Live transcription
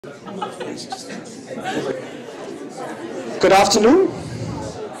Good afternoon.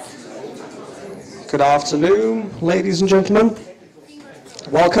 Good afternoon, ladies and gentlemen.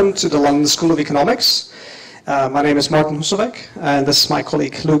 Welcome to the London School of Economics. My name is Martin Husovec, and this is my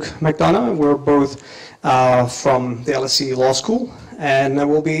colleague Luke McDonough. We're both from the LSE Law School, and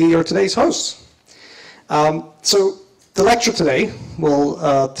we'll be your today's hosts. So the lecture today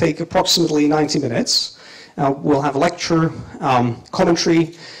will take approximately 90 minutes. We'll have a lecture,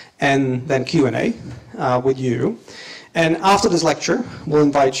 commentary, and then Q&A with you. And after this lecture, we'll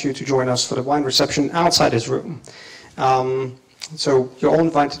invite you to join us for the wine reception outside this room. So you're all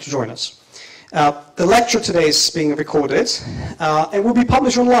invited to join us. The lecture today is being recorded and will be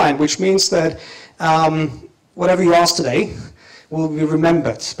published online, which means that whatever you ask today will be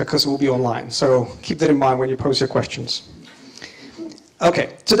remembered because it will be online. So keep that in mind when you pose your questions.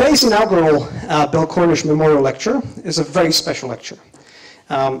 Okay, today's inaugural Bill Cornish Memorial Lecture is a very special lecture.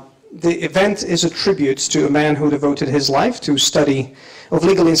 The event is a tribute to a man who devoted his life to study of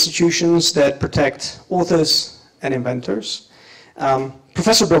legal institutions that protect authors and inventors.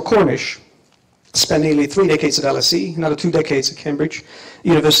 Professor Bill Cornish spent nearly 3 decades at LSE, another 2 decades at Cambridge,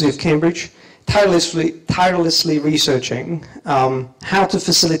 University of Cambridge, tirelessly researching how to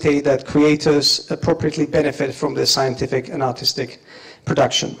facilitate that creators appropriately benefit from this scientific and artistic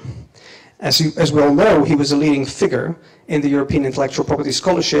production. As we all know, he was a leading figure in the European intellectual property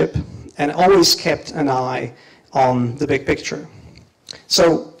scholarship and always kept an eye on the big picture.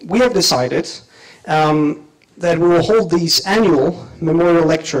 So we have decided that we will hold these annual memorial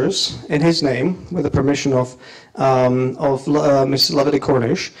lectures in his name, with the permission of Mr. Lovely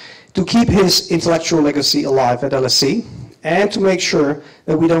Cornish, to keep his intellectual legacy alive at LSE and to make sure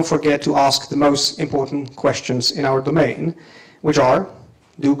that we don't forget to ask the most important questions in our domain, which are,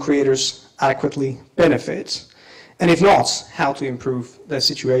 do creators adequately benefit? And if not, how to improve their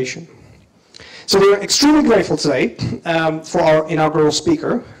situation? So we're extremely grateful today for our inaugural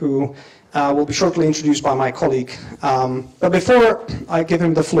speaker, who will be shortly introduced by my colleague. But before I give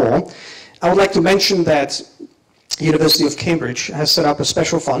him the floor, I would like to mention that the University of Cambridge has set up a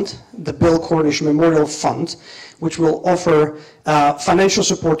special fund, the Bill Cornish Memorial Fund, which will offer financial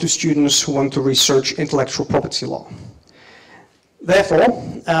support to students who want to research intellectual property law. Therefore,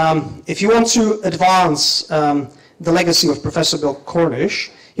 if you want to advance the legacy of Professor Bill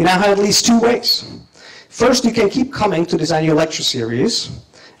Cornish, you now have at least 2 ways. First, you can keep coming to this annual lecture series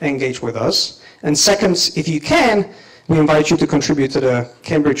and engage with us. And second, if you can, we invite you to contribute to the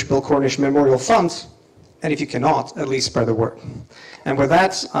Cambridge Bill Cornish Memorial Fund. And if you cannot, at least spread the word. And with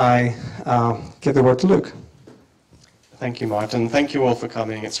that, I give the word to Luke. Thank you, Martin. Thank you all for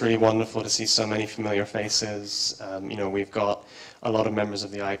coming. It's really wonderful to see so many familiar faces. You know, we've got a lot of members of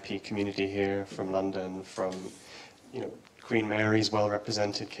the IP community here from London, from, you know, Queen Mary's well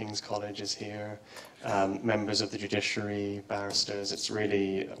represented, King's College is here, members of the judiciary, barristers. It's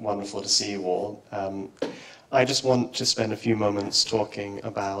really wonderful to see you all. I just want to spend a few moments talking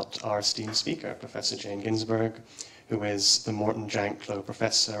about our esteemed speaker, Professor Jane Ginsburg, who is the Morton Janklow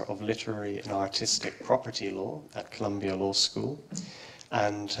Professor of Literary and Artistic Property Law at Columbia Law School,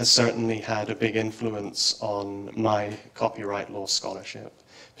 and has certainly had a big influence on my copyright law scholarship,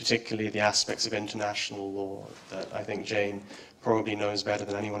 particularly the aspects of international law that I think Jane probably knows better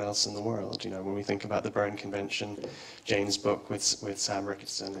than anyone else in the world. You know, when we think about the Berne Convention, Jane's book with Sam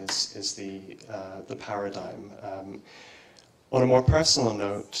Ricketson is the paradigm. On a more personal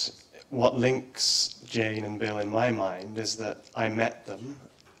note, what links Jane and Bill in my mind is that I met them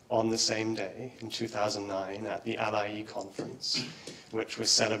on the same day in 2009 at the LIE conference, which was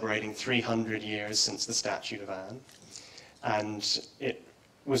celebrating 300 years since the Statute of Anne. And it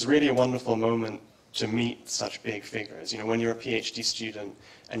was really a wonderful moment to meet such big figures. You know, when you're a PhD student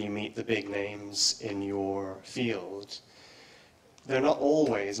and you meet the big names in your field, they're not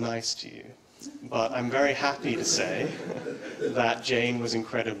always nice to you. But I'm very happy to say that Jane was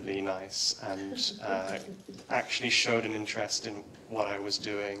incredibly nice and actually showed an interest in what I was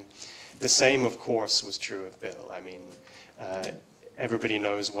doing. The same, of course, was true of Bill. I mean, everybody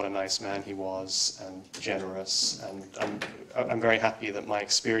knows what a nice man he was and generous, and I'm very happy that my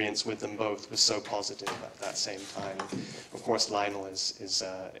experience with them both was so positive at that same time. Of course, Lionel is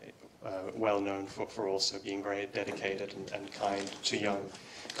well known for also being very dedicated and kind to young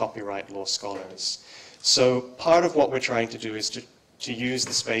copyright law scholars. So part of what we're trying to do is to use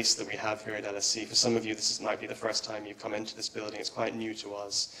the space that we have here at LSE. For some of you, this might be the first time you've come into this building. It's quite new to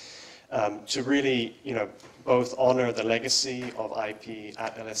us. To really, you know, both honor the legacy of IP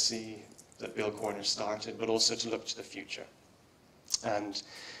at LSE that Bill Cornish started, but also to look to the future. And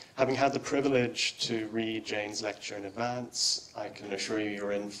Having had the privilege to read Jane's lecture in advance, I can assure you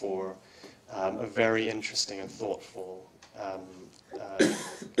you're in for a very interesting and thoughtful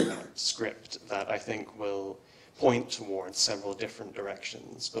script that I think will point towards several different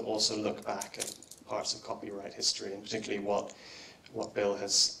directions, but also look back at parts of copyright history, and particularly what Bill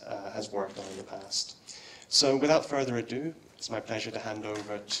has worked on in the past. So without further ado, it's my pleasure to hand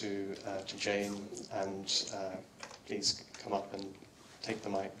over to Jane, and please come up and take the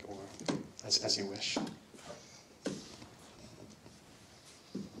mic, or as you wish.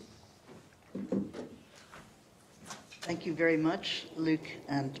 Thank you very much, Luke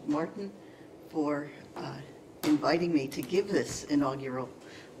and Martin, for inviting me to give this inaugural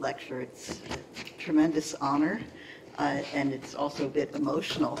lecture. It's a tremendous honor, and it's also a bit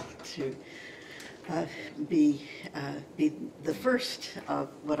emotional to be the first of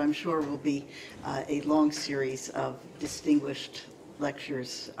what I'm sure will be a long series of distinguished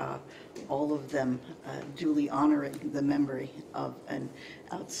lectures, all of them duly honoring the memory of an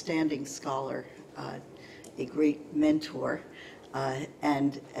outstanding scholar, a great mentor,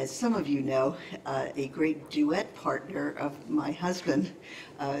 and as some of you know, a great duet partner of my husband.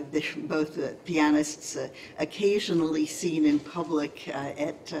 They're both pianists, occasionally seen in public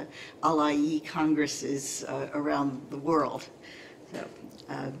at alai congresses around the world. So,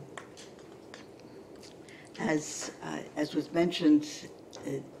 as was mentioned,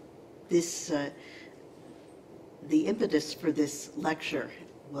 the impetus for this lecture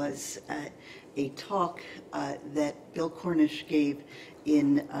was a talk that Bill Cornish gave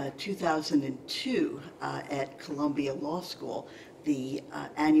in 2002 at Columbia Law School, the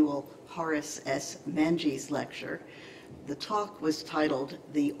annual Horace S. Manges Lecture. The talk was titled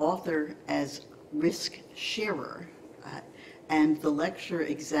 "The Author as Risk Sharer," and the lecture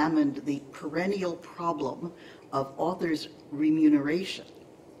examined the perennial problem of authors' remuneration.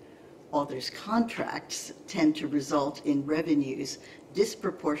 Authors' contracts tend to result in revenues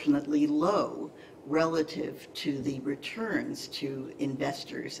disproportionately low relative to the returns to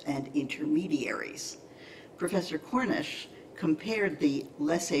investors and intermediaries. Professor Cornish compared the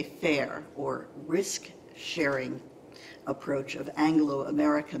laissez-faire or risk-sharing approach of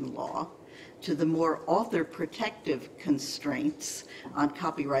Anglo-American law to the more author-protective constraints on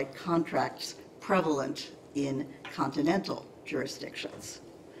copyright contracts prevalent in continental jurisdictions.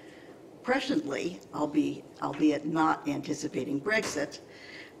 Presciently, albeit not anticipating Brexit,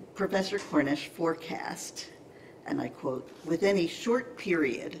 Professor Cornish forecast, and I quote, "Within a short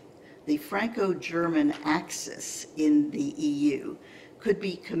period, the Franco-German axis in the EU could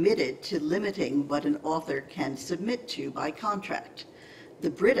be committed to limiting what an author can submit to by contract.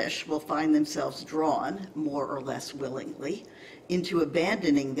 The British will find themselves drawn, more or less willingly, into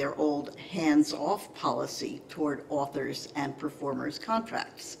abandoning their old hands-off policy toward authors and performers'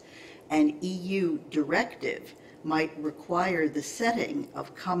 contracts. An EU directive might require the setting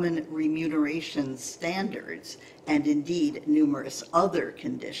of common remuneration standards and indeed numerous other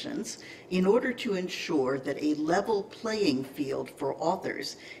conditions in order to ensure that a level playing field for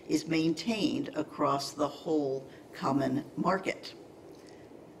authors is maintained across the whole common market."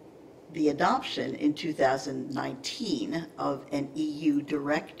 The adoption in 2019 of an EU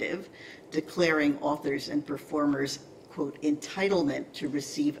directive declaring authors and performers, quote, "entitlement to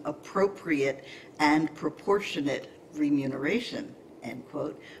receive appropriate and proportionate remuneration," end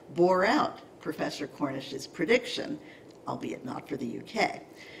quote, bore out Professor Cornish's prediction, albeit not for the UK.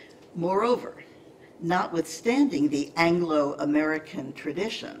 Moreover, notwithstanding the Anglo-American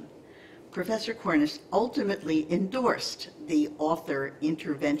tradition, Professor Cornish ultimately endorsed the author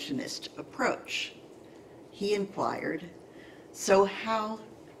interventionist approach. He inquired, "So how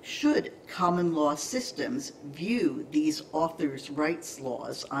should common law systems view these authors' rights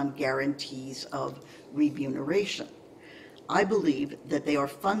laws on guarantees of remuneration? I believe that they are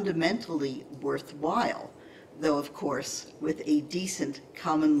fundamentally worthwhile, though of course with a decent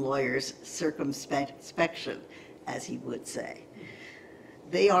common lawyer's circumspection, as he would say.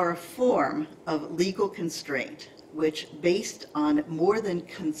 They are a form of legal constraint which, based on more than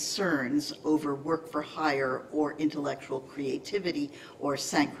concerns over work for hire or intellectual creativity or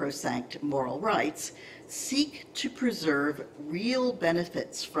sacrosanct moral rights, seek to preserve real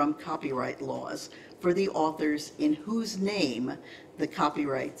benefits from copyright laws for the authors in whose name the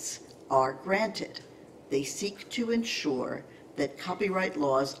copyrights are granted. They seek to ensure that copyright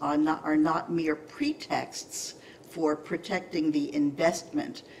laws are not mere pretexts for protecting the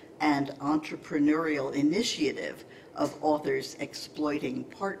investment and entrepreneurial initiative of authors exploiting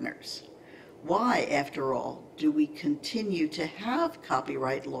partners. Why, after all, do we continue to have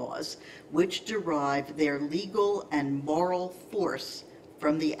copyright laws which derive their legal and moral force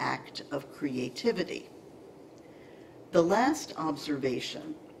from the act of creativity. The last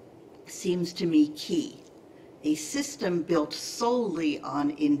observation seems to me key. A system built solely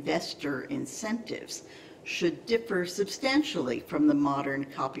on investor incentives should differ substantially from the modern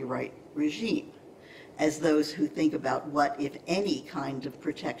copyright regime, as those who think about what, if any, kind of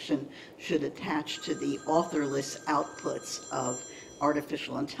protection should attach to the authorless outputs of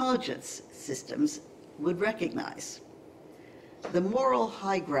artificial intelligence systems would recognize. The moral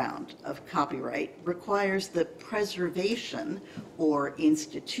high ground of copyright requires the preservation or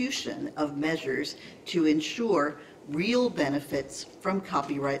institution of measures to ensure real benefits from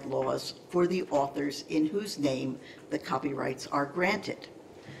copyright laws for the authors in whose name the copyrights are granted.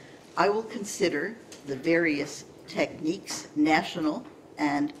 I will consider the various techniques, national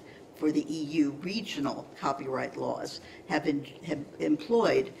and for the EU regional copyright laws have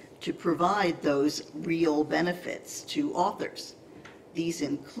employed to provide those real benefits to authors. These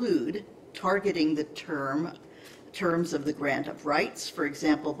include targeting the terms of the grant of rights, for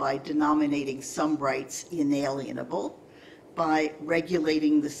example, by denominating some rights inalienable, by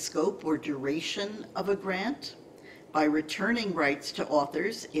regulating the scope or duration of a grant, by returning rights to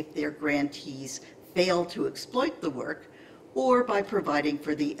authors if their grantees fail to exploit the work, or by providing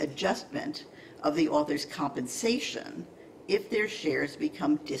for the adjustment of the author's compensation if their shares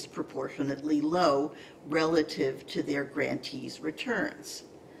become disproportionately low relative to their grantees' returns.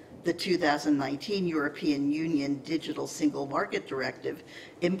 The 2019 European Union Digital Single Market Directive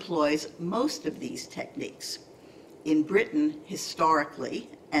employs most of these techniques. In Britain, historically,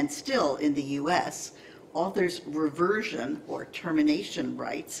 and still in the US, authors' reversion or termination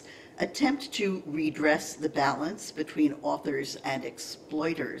rights attempt to redress the balance between authors and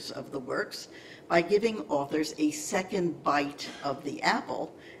exploiters of the works by giving authors a second bite of the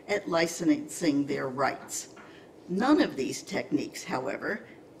apple at licensing their rights. None of these techniques, however,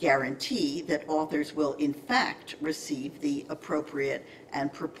 guarantee that authors will in fact receive the appropriate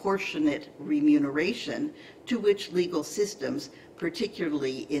and proportionate remuneration to which legal systems,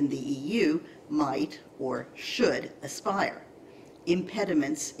 particularly in the EU, might or should aspire.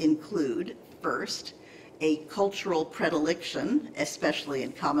 Impediments include, first, a cultural predilection, especially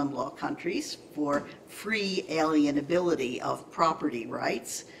in common law countries, for free alienability of property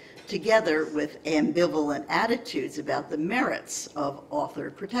rights, together with ambivalent attitudes about the merits of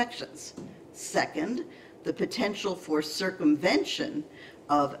author protections. Second, the potential for circumvention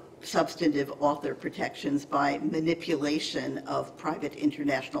of substantive author protections by manipulation of private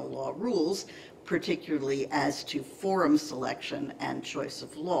international law rules, particularly as to forum selection and choice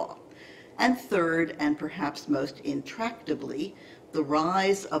of law. And third, and perhaps most intractably, the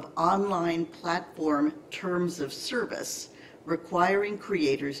rise of online platform terms of service requiring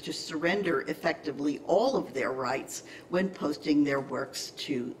creators to surrender effectively all of their rights when posting their works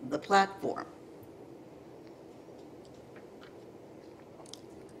to the platform.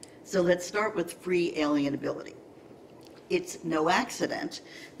 So let's start with free alienability. It's no accident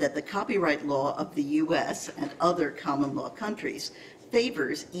that the copyright law of the US and other common law countries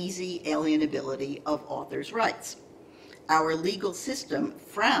favors easy alienability of authors' rights. Our legal system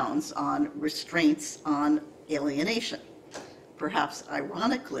frowns on restraints on alienation. Perhaps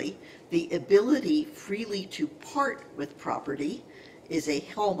ironically, the ability freely to part with property is a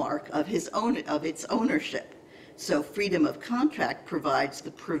hallmark of its ownership. So freedom of contract provides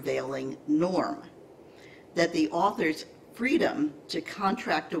the prevailing norm. That the author's freedom to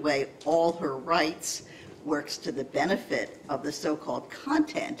contract away all her rights works to the benefit of the so-called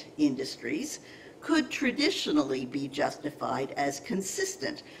content industries could traditionally be justified as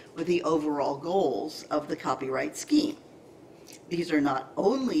consistent with the overall goals of the copyright scheme. These are not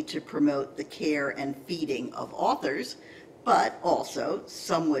only to promote the care and feeding of authors, but also,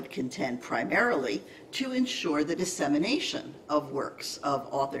 some would contend primarily, to ensure the dissemination of works of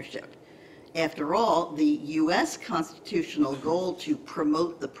authorship. After all, the US constitutional goal to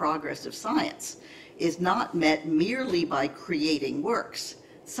promote the progress of science is not met merely by creating works.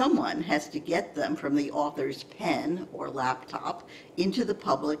 Someone has to get them from the author's pen or laptop into the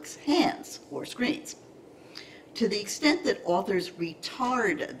public's hands or screens. To the extent that authors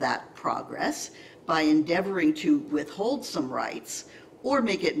retard that progress by endeavoring to withhold some rights or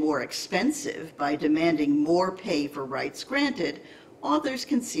make it more expensive by demanding more pay for rights granted, authors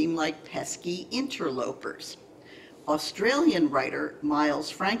can seem like pesky interlopers. Australian writer Miles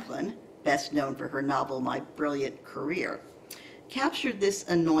Franklin, best known for her novel My Brilliant Career, captured this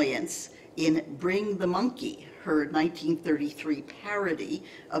annoyance in Bring the Monkey, her 1933 parody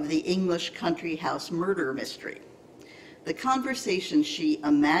of the English country house murder mystery. the conversation she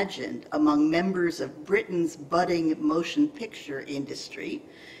imagined among members of Britain's budding motion picture industry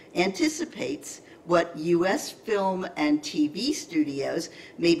anticipates what US film and TV studios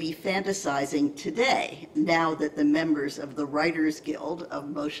may be fantasizing today, now that the members of the Writers Guild of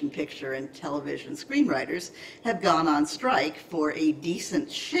Motion Picture and Television Screenwriters have gone on strike for a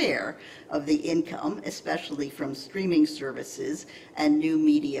decent share of the income, especially from streaming services and new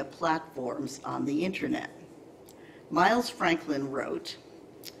media platforms on the internet. Miles Franklin wrote,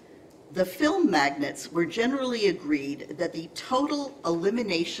 "The film magnates were generally agreed that the total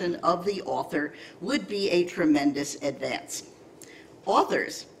elimination of the author would be a tremendous advance.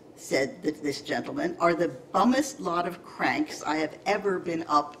 Authors," said this gentleman, "are the bummest lot of cranks I have ever been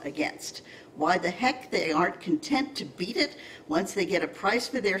up against. Why the heck they aren't content to beat it once they get a price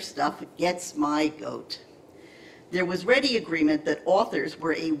for their stuff gets my goat." There was ready agreement that authors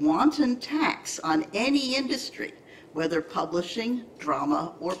were a wanton tax on any industry, whether publishing,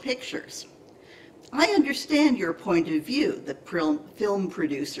 drama, or pictures. "I understand your point of view," the film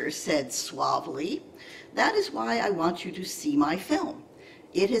producer said suavely. "That is why I want you to see my film.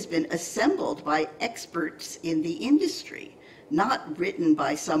 It has been assembled by experts in the industry, not written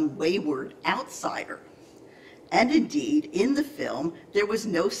by some wayward outsider." And indeed, in the film, there was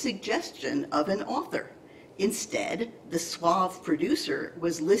no suggestion of an author. Instead, the suave producer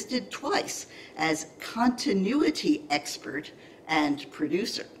was listed twice as continuity expert and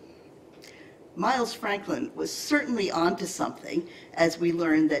producer. Miles Franklin was certainly onto something, as we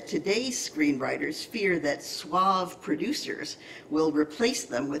learned that today's screenwriters fear that suave producers will replace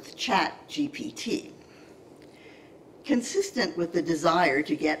them with ChatGPT. Consistent with the desire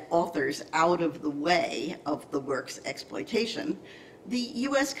to get authors out of the way of the work's exploitation, the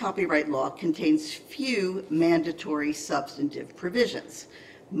U.S. copyright law contains few mandatory substantive provisions.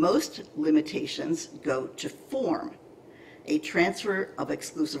 Most limitations go to form. A transfer of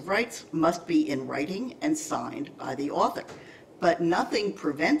exclusive rights must be in writing and signed by the author, but nothing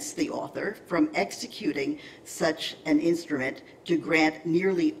prevents the author from executing such an instrument to grant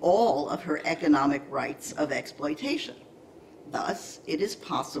nearly all of her economic rights of exploitation. Thus, it is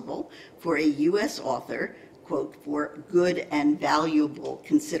possible for a U.S. author, quote, "for good and valuable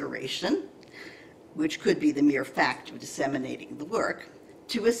consideration," which could be the mere fact of disseminating the work,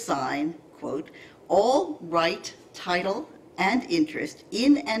 to assign, quote, "all right, title, and interest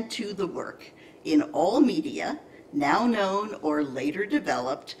in and to the work in all media, now known or later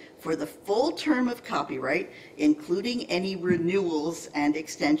developed, for the full term of copyright, including any renewals and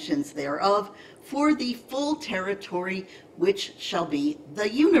extensions thereof, for the full territory which shall be the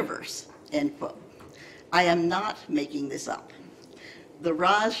universe," end quote. I am not making this up. The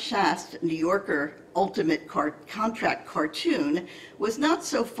Raj Shast New Yorker Ultimate Contract cartoon was not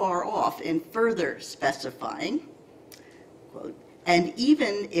so far off in further specifying, quote, "and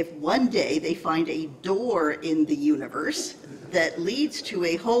even if one day they find a door in the universe that leads to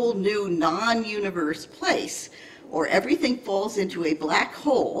a whole new non-universe place, or everything falls into a black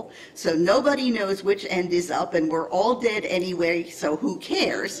hole, so nobody knows which end is up and we're all dead anyway, so who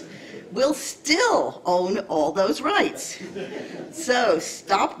cares, we'll still own all those rights. So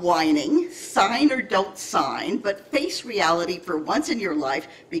stop whining, sign or don't sign, but face reality for once in your life,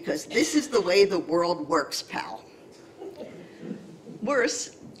 because this is the way the world works, pal."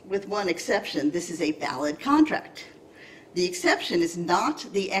 Worse, with one exception, this is a valid contract. The exception is not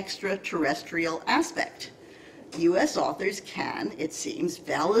the extraterrestrial aspect. U.S. authors can, it seems,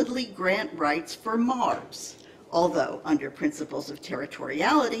 validly grant rights for Mars, although under principles of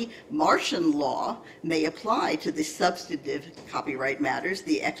territoriality, Martian law may apply to the substantive copyright matters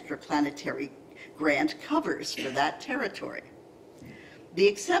the extraplanetary grant covers for that territory. The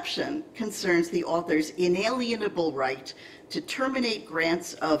exception concerns the author's inalienable right to terminate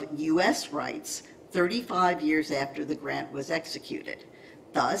grants of U.S. rights 35 years after the grant was executed.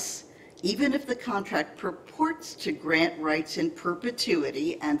 Thus, even if the contract purports to grant rights in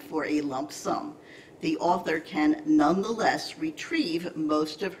perpetuity and for a lump sum, the author can nonetheless retrieve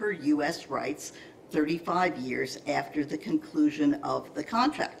most of her U.S. rights 35 years after the conclusion of the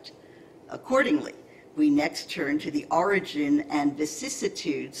contract. Accordingly, we next turn to the origin and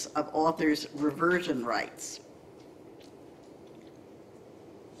vicissitudes of authors' reversion rights.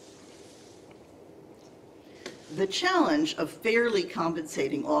 The challenge of fairly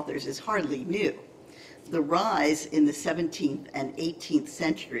compensating authors is hardly new. The rise in the 17th and 18th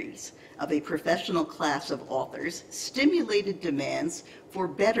centuries of a professional class of authors stimulated demands for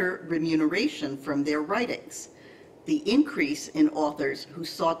better remuneration from their writings. The increase in authors who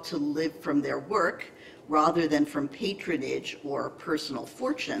sought to live from their work rather than from patronage or personal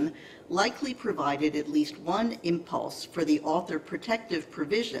fortune, likely provided at least one impulse for the author protective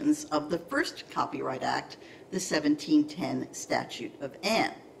provisions of the first Copyright Act, the 1710 Statute of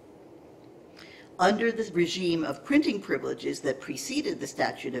Anne. Under the regime of printing privileges that preceded the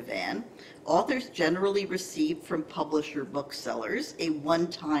Statute of Anne, authors generally received from publisher booksellers a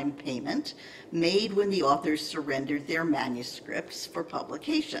one-time payment made when the authors surrendered their manuscripts for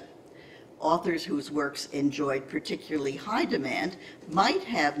publication. Authors whose works enjoyed particularly high demand might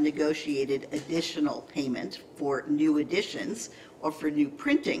have negotiated additional payment for new editions or for new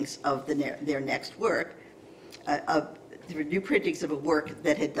printings of their next work, new printings of a work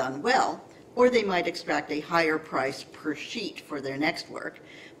that had done well, or they might extract a higher price per sheet for their next work,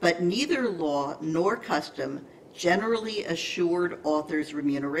 but neither law nor custom generally assured authors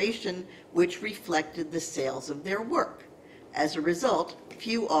remuneration which reflected the sales of their work. As a result,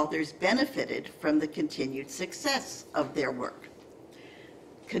 few authors benefited from the continued success of their work.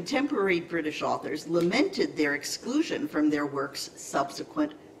 Contemporary British authors lamented their exclusion from their work's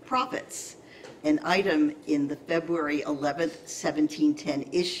subsequent profits. An item in the February 11th, 1710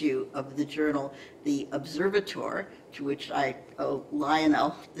 issue of the journal The Observator, to which I owe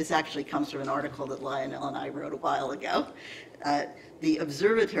Lionel, this actually comes from an article that Lionel and I wrote a while ago. The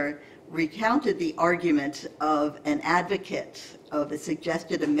Observator recounted the argument of an advocate of a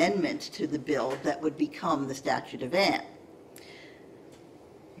suggested amendment to the bill that would become the Statute of Anne.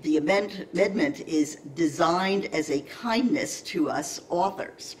 The amendment is designed as a kindness to us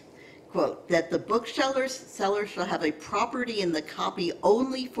authors. Quote, that the bookseller shall have a property in the copy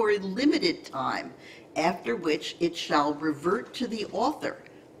only for a limited time, after which it shall revert to the author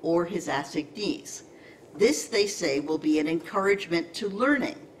or his assignees. This, they say, will be an encouragement to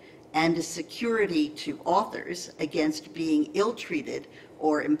learning and a security to authors against being ill-treated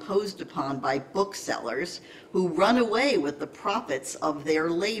or imposed upon by booksellers who run away with the profits of their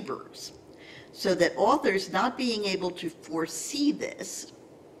labors. So that authors not being able to foresee this,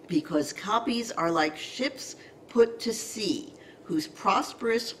 because copies are like ships put to sea, whose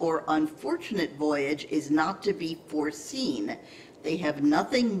prosperous or unfortunate voyage is not to be foreseen, they have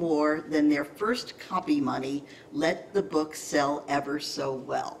nothing more than their first copy money, let the book sell ever so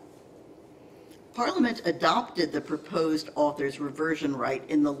well. Parliament adopted the proposed author's reversion right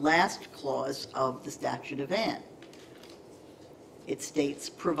in the last clause of the Statute of Anne. It states,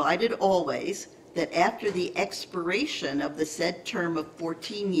 provided always that after the expiration of the said term of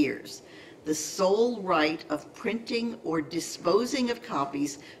 14 years, the sole right of printing or disposing of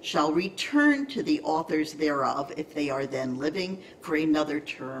copies shall return to the authors thereof if they are then living for another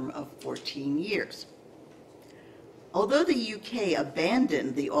term of 14 years. Although the UK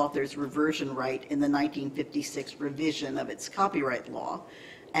abandoned the author's reversion right in the 1956 revision of its copyright law,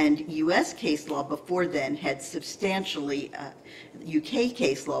 and US case law before then had substantially, UK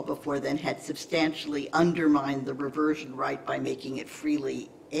case law before then had substantially undermined the reversion right by making it freely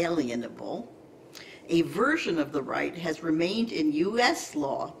alienable, a version of the right has remained in US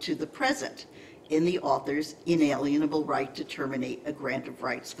law to the present in the author's inalienable right to terminate a grant of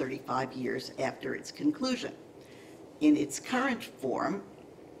rights 35 years after its conclusion. In its current form,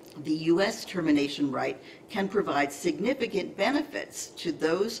 the U.S. termination right can provide significant benefits to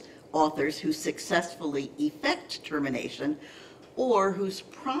those authors who successfully effect termination or whose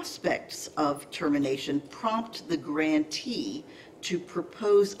prospects of termination prompt the grantee to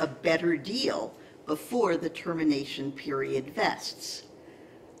propose a better deal before the termination period vests.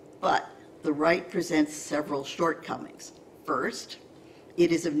 But the right presents several shortcomings. First,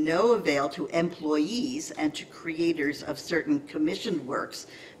 it is of no avail to employees and to creators of certain commissioned works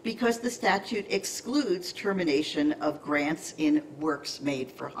because the statute excludes termination of grants in works made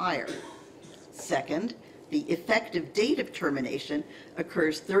for hire. Second, the effective date of termination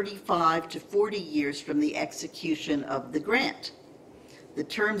occurs 35 to 40 years from the execution of the grant. The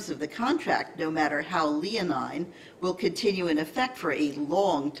terms of the contract, no matter how leonine, will continue in effect for a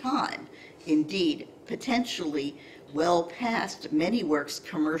long time, indeed, potentially well past many works'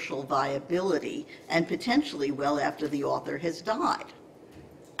 commercial viability and potentially well after the author has died.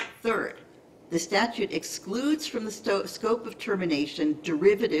 Third, the statute excludes from the scope of termination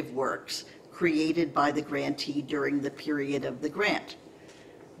derivative works created by the grantee during the period of the grant.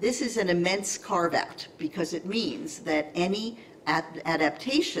 This is an immense carve-out because it means that any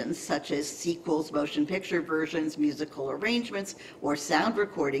adaptations such as sequels, motion picture versions, musical arrangements, or sound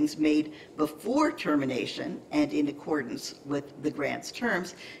recordings made before termination and in accordance with the grant's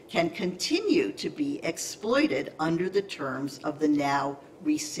terms can continue to be exploited under the terms of the now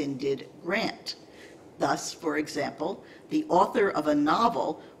rescinded grant. Thus, for example, the author of a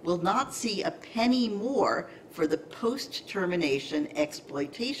novel will not see a penny more for the post-termination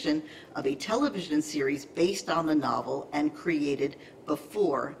exploitation of a television series based on the novel and created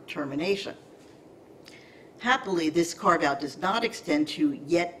before termination. Happily, this carve-out does not extend to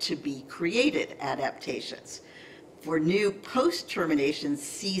yet-to-be-created adaptations. For new post-termination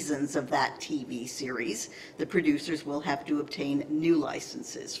seasons of that TV series, the producers will have to obtain new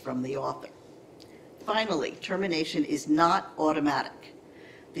licenses from the author. Finally, termination is not automatic.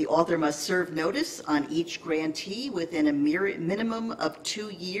 The author must serve notice on each grantee within a minimum of 2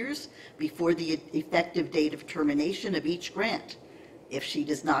 years before the effective date of termination of each grant. If she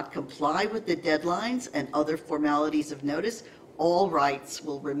does not comply with the deadlines and other formalities of notice, all rights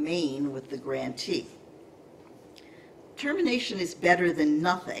will remain with the grantee. Termination is better than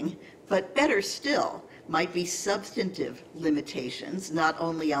nothing, but better still might be substantive limitations, not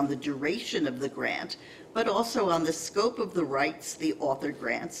only on the duration of the grant, but also on the scope of the rights the author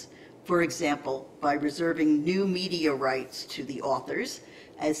grants, for example, by reserving new media rights to the authors,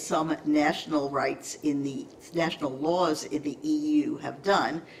 as some national laws in the EU have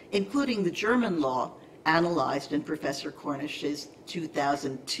done, including the German law analyzed in Professor Cornish's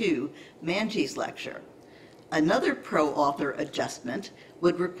 2002 Manges lecture. Another pro-author adjustment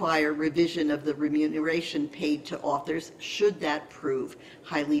would require revision of the remuneration paid to authors should that prove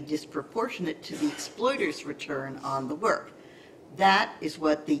highly disproportionate to the exploiter's return on the work. That is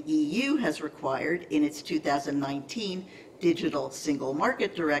what the EU has required in its 2019 Digital Single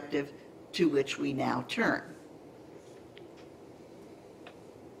Market Directive, to which we now turn.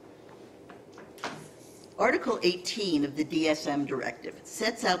 Article 18 of the DSM Directive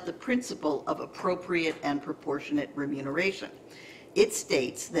sets out the principle of appropriate and proportionate remuneration. It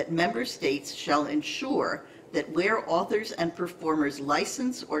states that member states shall ensure that where authors and performers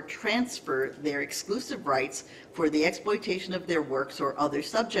license or transfer their exclusive rights for the exploitation of their works or other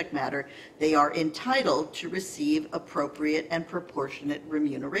subject matter, they are entitled to receive appropriate and proportionate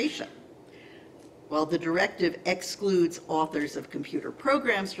remuneration. While the directive excludes authors of computer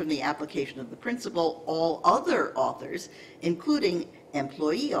programs from the application of the principle, all other authors, including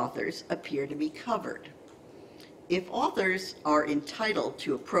employee authors, appear to be covered. If authors are entitled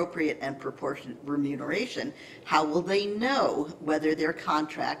to appropriate and proportionate remuneration, how will they know whether their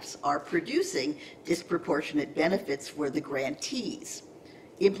contracts are producing disproportionate benefits for the grantees?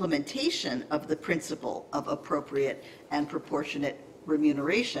 Implementation of the principle of appropriate and proportionate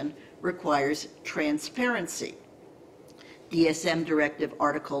remuneration requires transparency. DSM Directive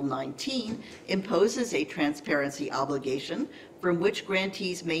Article 19 imposes a transparency obligation from which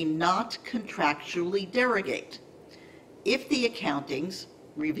grantees may not contractually derogate. If the accountings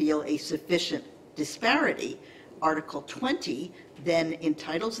reveal a sufficient disparity, Article 20 then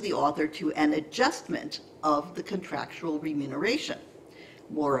entitles the author to an adjustment of the contractual remuneration.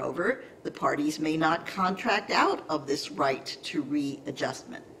 Moreover, the parties may not contract out of this right to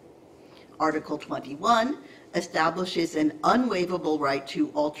readjustment. Article 21 establishes an unwaivable right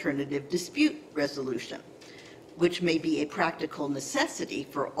to alternative dispute resolution, which may be a practical necessity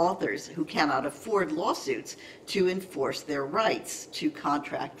for authors who cannot afford lawsuits to enforce their rights to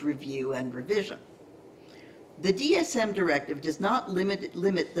contract review and revision. The DSM Directive does not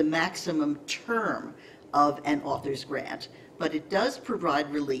limit the maximum term of an author's grant, but it does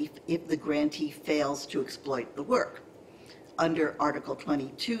provide relief if the grantee fails to exploit the work. Under Article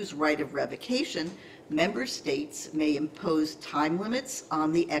 22's right of revocation, member states may impose time limits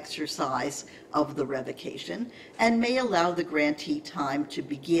on the exercise of the revocation and may allow the grantee time to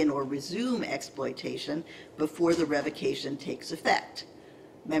begin or resume exploitation before the revocation takes effect.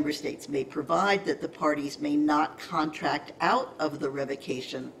 Member states may provide that the parties may not contract out of the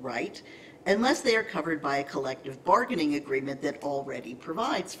revocation right unless they are covered by a collective bargaining agreement that already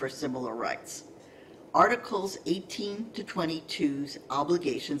provides for similar rights. Articles 18 to 22's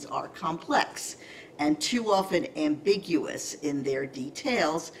obligations are complex and too often ambiguous in their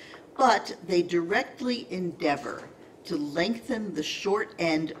details, but they directly endeavor to lengthen the short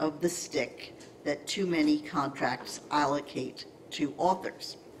end of the stick that too many contracts allocate to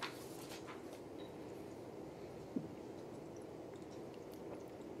authors.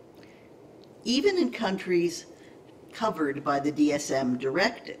 Even in countries covered by the DSM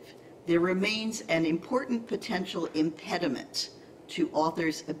Directive, there remains an important potential impediment to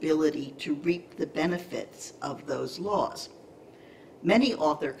authors' ability to reap the benefits of those laws. Many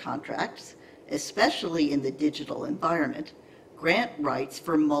author contracts, especially in the digital environment, grant rights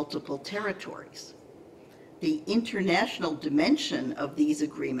for multiple territories. The international dimension of these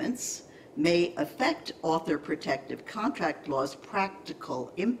agreements may affect author protective contract law's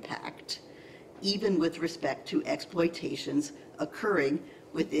practical impact, even with respect to exploitations occurring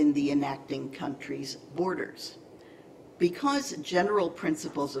within the enacting country's borders. Because general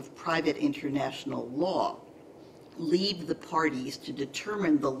principles of private international law leave the parties to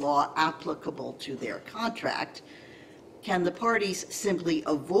determine the law applicable to their contract, can the parties simply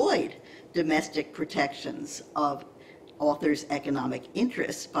avoid domestic protections of authors' economic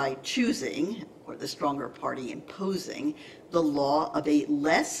interests by choosing, or the stronger party imposing, the law of a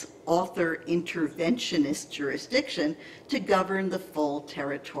less author interventionist jurisdiction to govern the full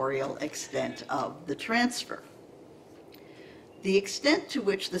territorial extent of the transfer? The extent to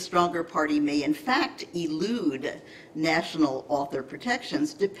which the stronger party may in fact elude national author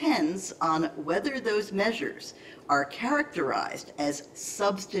protections depends on whether those measures are characterized as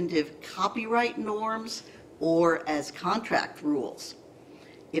substantive copyright norms or as contract rules.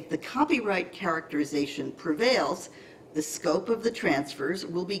 If the copyright characterization prevails, the scope of the transfers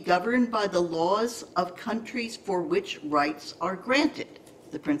will be governed by the laws of countries for which rights are granted,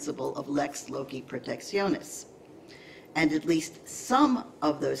 the principle of lex loci protectionis. And at least some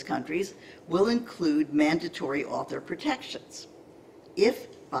of those countries will include mandatory author protections. If,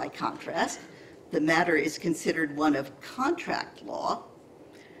 by contrast, the matter is considered one of contract law,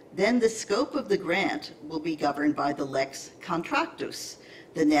 then the scope of the grant will be governed by the lex contractus,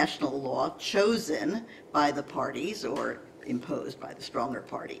 the national law chosen by the parties or imposed by the stronger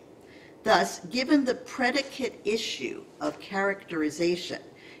party. Thus, given the predicate issue of characterization,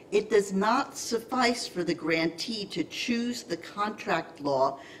 it does not suffice for the grantee to choose the contract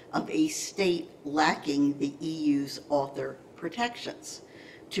law of a state lacking the EU's author protections.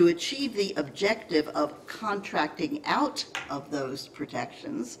 To achieve the objective of contracting out of those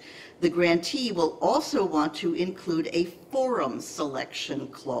protections, the grantee will also want to include a forum selection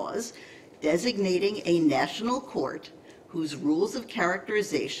clause designating a national court whose rules of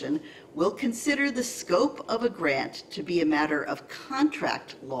characterization will consider the scope of a grant to be a matter of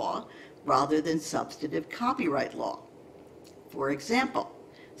contract law rather than substantive copyright law. For example,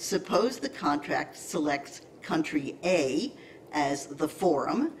 suppose the contract selects country A as the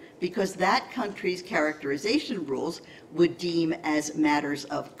forum because that country's characterization rules would deem as matters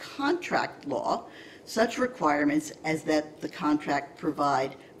of contract law such requirements as that the contract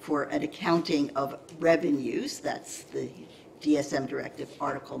provide for an accounting of revenues, that's the DSM Directive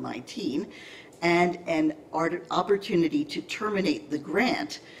Article 19, and an opportunity to terminate the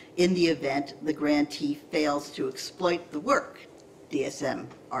grant in the event the grantee fails to exploit the work, DSM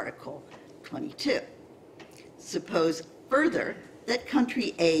Article 22. Suppose further that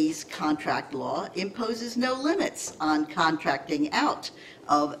country A's contract law imposes no limits on contracting out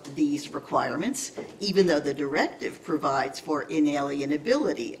of these requirements, even though the directive provides for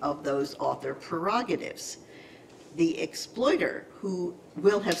inalienability of those author prerogatives. The exploiter who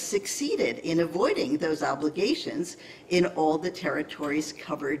will have succeeded in avoiding those obligations in all the territories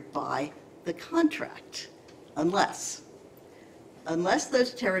covered by the contract, unless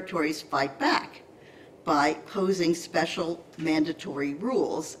those territories fight back by posing special mandatory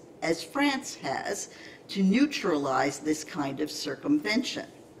rules, as France has, to neutralize this kind of circumvention.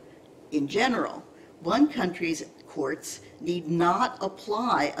 In general, one country's courts need not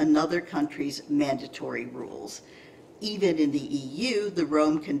apply another country's mandatory rules. Even in the EU, the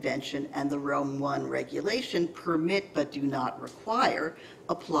Rome Convention and the Rome I regulation permit but do not require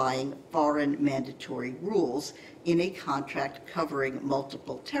applying foreign mandatory rules in a contract covering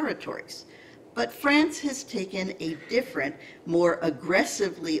multiple territories. But France has taken a different, more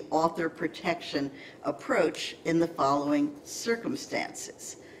aggressively author protection approach in the following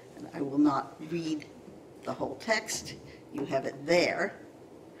circumstances. And I will not read the whole text, you have it there.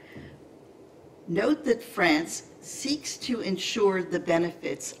 Note that France seeks to ensure the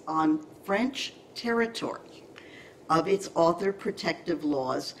benefits on French territory of its author protective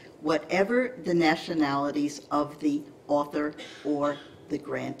laws, whatever the nationalities of the author or the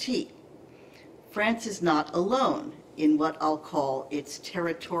grantee. France is not alone in what I'll call its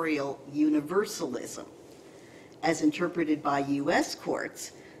territorial universalism. As interpreted by U.S.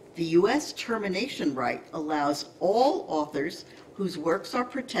 courts, the U.S. termination right allows all authors whose works are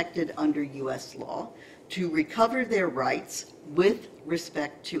protected under U.S. law to recover their rights with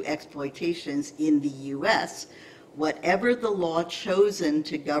respect to exploitations in the U.S., whatever the law chosen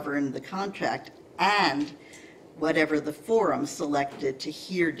to govern the contract and whatever the forum selected to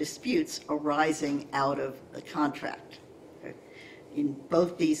hear disputes arising out of the contract. In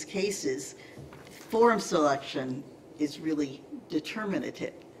both these cases, forum selection is really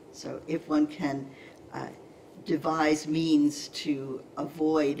determinative. So if one can devise means to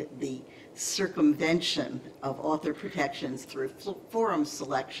avoid the circumvention of author protections through forum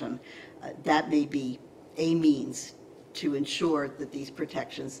selection, that may be a means to ensure that these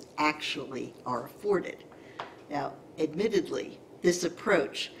protections actually are afforded. Now, admittedly, this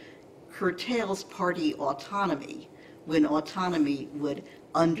approach curtails party autonomy when autonomy would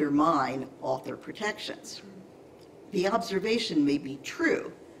undermine author protections. The observation may be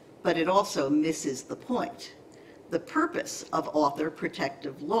true, but it also misses the point. The purpose of author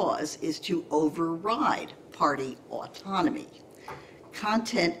protective laws is to override party autonomy.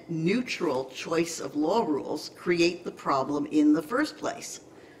 Content-neutral choice of law rules create the problem in the first place.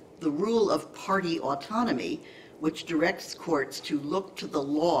 The rule of party autonomy, which directs courts to look to the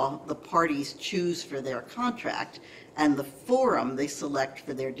law the parties choose for their contract and the forum they select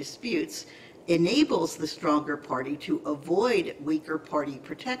for their disputes, enables the stronger party to avoid weaker party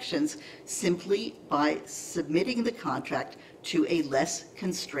protections simply by submitting the contract to a less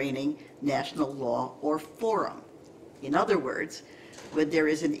constraining national law or forum. In other words, when there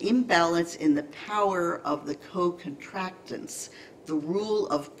is an imbalance in the power of the co-contractants, the rule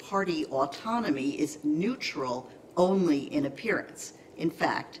of party autonomy is neutral only in appearance. In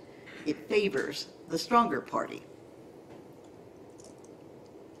fact, it favors the stronger party.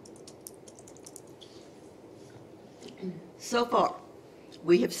 So far,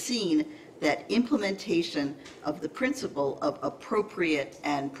 we have seen that implementation of the principle of appropriate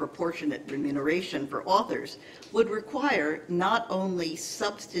and proportionate remuneration for authors would require not only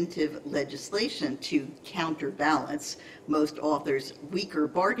substantive legislation to counterbalance most authors' weaker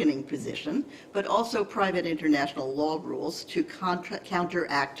bargaining position, but also private international law rules to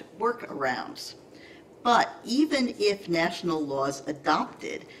counteract workarounds. But even if national laws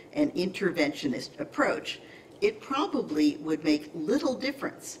adopted an interventionist approach, it probably would make little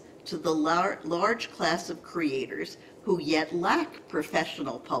difference to the large class of creators who yet lack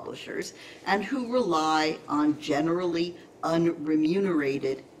professional publishers and who rely on generally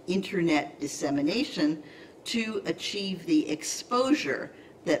unremunerated internet dissemination to achieve the exposure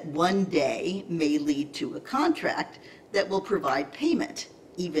that one day may lead to a contract that will provide payment,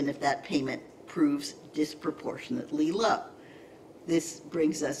 even if that payment proves disproportionately low. This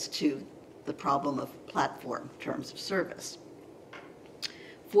brings us to the problem of platform terms of service.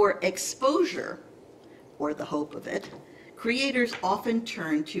 For exposure, or the hope of it, creators often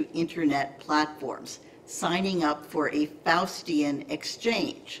turn to internet platforms, signing up for a Faustian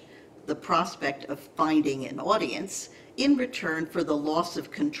exchange, the prospect of finding an audience in return for the loss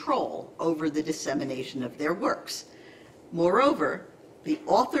of control over the dissemination of their works. Moreover, the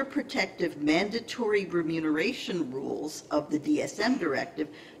author protective mandatory remuneration rules of the DSM directive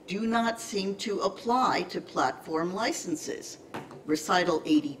do not seem to apply to platform licenses. Recital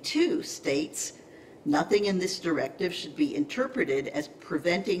 82 states, "Nothing in this directive should be interpreted as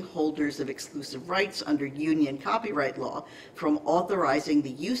preventing holders of exclusive rights under union copyright law from authorizing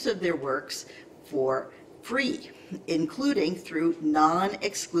the use of their works for free, including through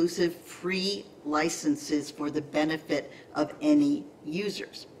non-exclusive free licenses for the benefit of any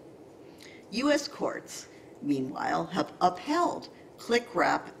users." U.S. courts, meanwhile, have upheld click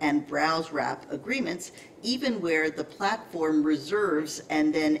wrap and browse wrap agreements even where the platform reserves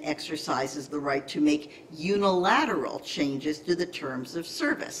and then exercises the right to make unilateral changes to the terms of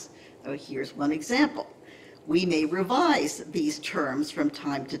service. Here's one example. We may revise these terms from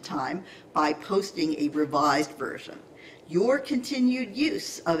time to time by posting a revised version. Your continued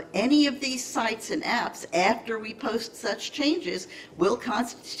use of any of these sites and apps after we post such changes will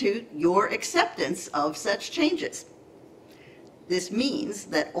constitute your acceptance of such changes. This means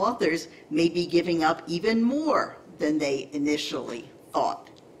that authors may be giving up even more than they initially thought.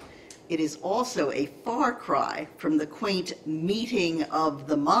 It is also a far cry from the quaint meeting of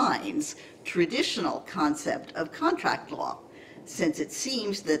the minds traditional concept of contract law, since it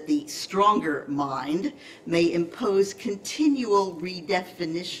seems that the stronger mind may impose continual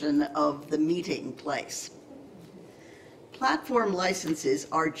redefinition of the meeting place. Platform licenses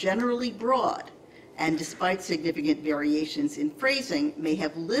are generally broad, and despite significant variations in phrasing, may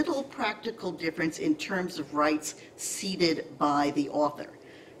have little practical difference in terms of rights ceded by the author.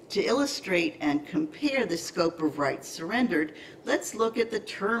 To illustrate and compare the scope of rights surrendered, let's look at the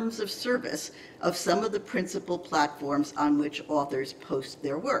terms of service of some of the principal platforms on which authors post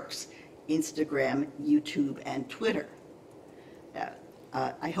their works: Instagram, YouTube, and Twitter.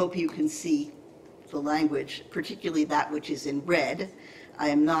 I hope you can see the language, particularly that which is in red. I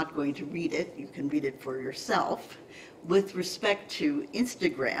am not going to read it. You can read it for yourself. With respect to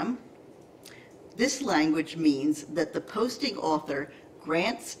Instagram, this language means that the posting author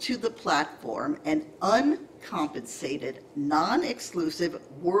grants to the platform an uncompensated, non-exclusive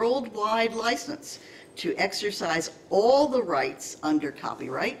worldwide license to exercise all the rights under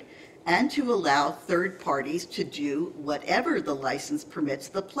copyright and to allow third parties to do whatever the license permits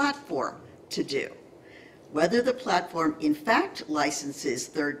the platform to do. Whether the platform in fact licenses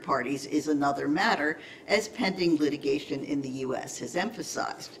third parties is another matter, as pending litigation in the US has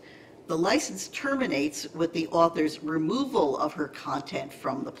emphasized. The license terminates with the author's removal of her content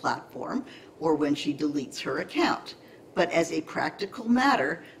from the platform or when she deletes her account. But as a practical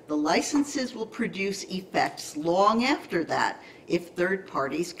matter, the licenses will produce effects long after that if third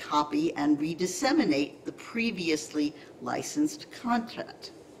parties copy and redisseminate the previously licensed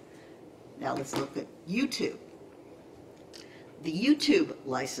content. Now let's look at YouTube. The YouTube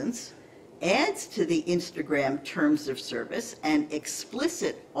license adds to the Instagram terms of service an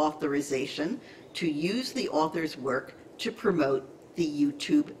explicit authorization to use the author's work to promote the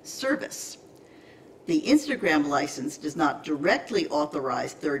YouTube service. The Instagram license does not directly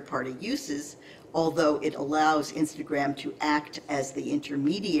authorize third-party uses, although it allows Instagram to act as the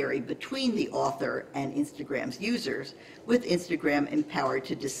intermediary between the author and Instagram's users, with Instagram empowered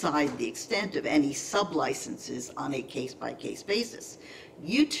to decide the extent of any sub-licenses on a case-by-case basis.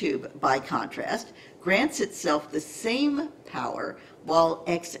 YouTube, by contrast, grants itself the same power while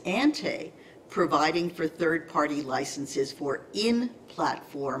ex ante providing for third-party licenses for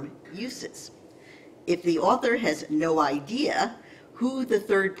in-platform uses. If the author has no idea who the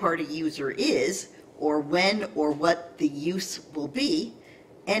third-party user is, or when or what the use will be,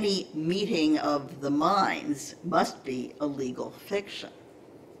 any meeting of the minds must be a legal fiction.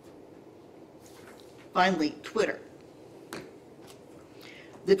 Finally, Twitter.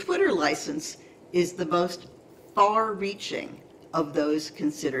 The Twitter license is the most far-reaching of those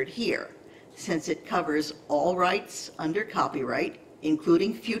considered here, since it covers all rights under copyright,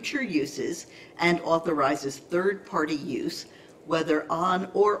 including future uses, and authorizes third-party use, whether on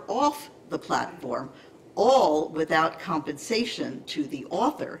or off the platform, all without compensation to the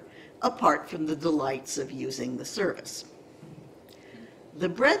author, apart from the delights of using the service. The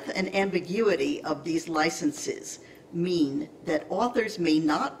breadth and ambiguity of these licenses mean that authors may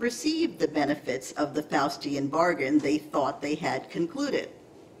not receive the benefits of the Faustian bargain they thought they had concluded.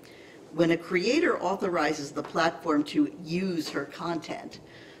 When a creator authorizes the platform to use her content,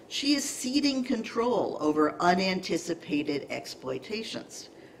 she is ceding control over unanticipated exploitations.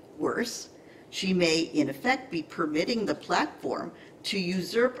 Worse, she may in effect be permitting the platform to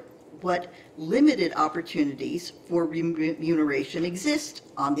usurp what limited opportunities for remuneration exist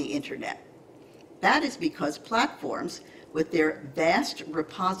on the internet. That is because platforms, with their vast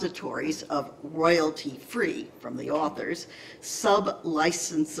repositories of royalty-free, from the authors,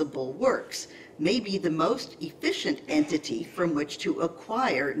 sub-licensable works, may be the most efficient entity from which to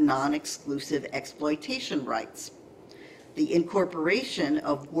acquire non-exclusive exploitation rights. The incorporation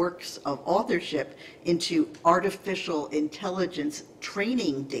of works of authorship into artificial intelligence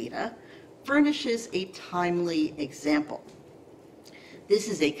training data furnishes a timely example. This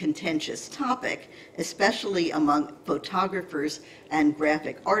is a contentious topic, especially among photographers and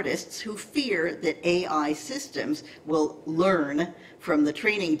graphic artists who fear that AI systems will learn from the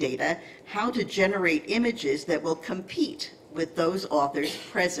training data how to generate images that will compete with those authors'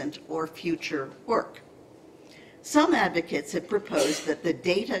 present or future work. Some advocates have proposed that the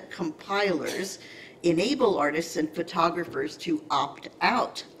data compilers enable artists and photographers to opt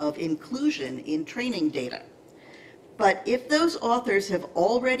out of inclusion in training data. But if those authors have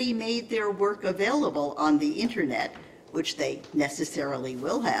already made their work available on the internet, which they necessarily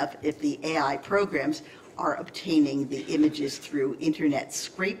will have if the AI programs are obtaining the images through internet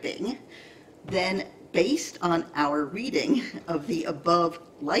scraping, then based on our reading of the above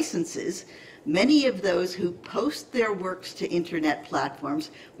licenses, many of those who post their works to internet platforms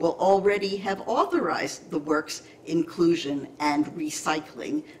will already have authorized the work's inclusion and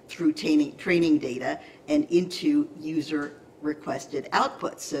recycling through training data and into user-requested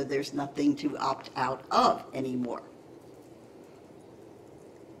outputs, so there's nothing to opt out of anymore.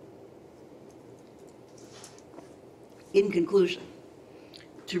 In conclusion,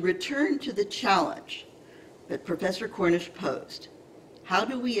 to return to the challenge that Professor Cornish posed, how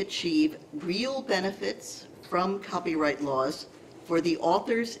do we achieve real benefits from copyright laws for the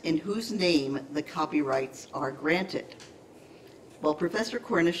authors in whose name the copyrights are granted? Well, Professor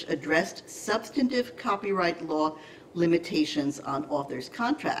Cornish addressed substantive copyright law limitations on authors'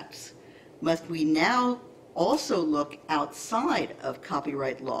 contracts. Must we now also look outside of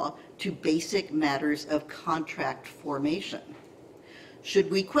copyright law to basic matters of contract formation?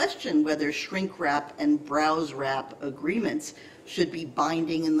 Should we question whether shrink wrap and browse wrap agreements should be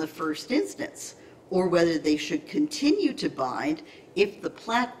binding in the first instance, or whether they should continue to bind if the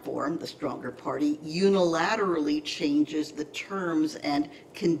platform, the stronger party, unilaterally changes the terms and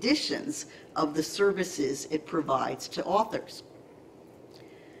conditions of the services it provides to authors.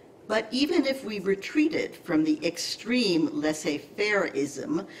 But even if we retreated from the extreme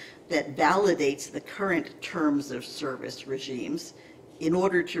laissez-faire-ism that validates the current terms of service regimes in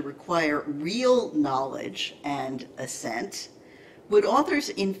order to require real knowledge and assent, would authors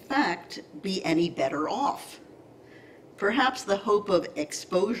in fact be any better off? Perhaps the hope of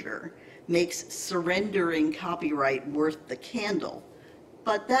exposure makes surrendering copyright worth the candle,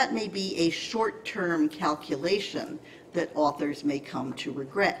 but that may be a short-term calculation that authors may come to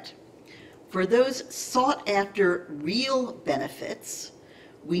regret. For those sought-after real benefits,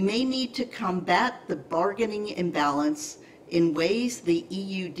 we may need to combat the bargaining imbalance in ways the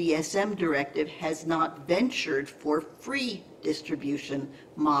EU DSM directive has not ventured for free distribution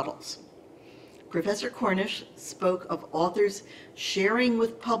models. Professor Cornish spoke of authors sharing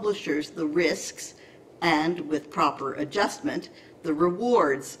with publishers the risks and, with proper adjustment, the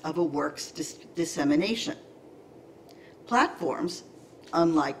rewards of a work's dissemination. Platforms,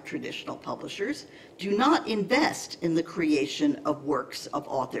 unlike traditional publishers, do not invest in the creation of works of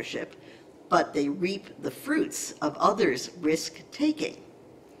authorship, but they reap the fruits of others' risk-taking.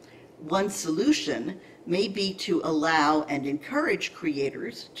 One solution may be to allow and encourage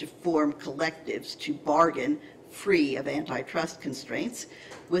creators to form collectives to bargain free of antitrust constraints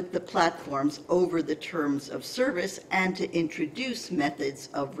with the platforms over the terms of service and to introduce methods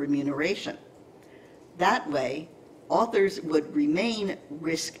of remuneration. That way, authors would remain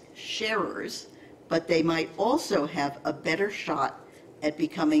risk sharers, but they might also have a better shot at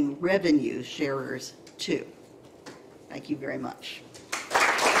becoming revenue sharers too. Thank you very much.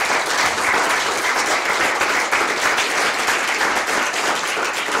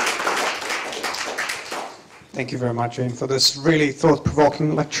 Thank you very much, Jane, for this really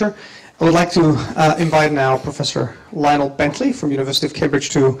thought-provoking lecture. I would like to invite now Professor Lionel Bentley from University of Cambridge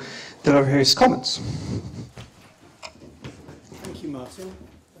to deliver his comments. Thank you, Martin.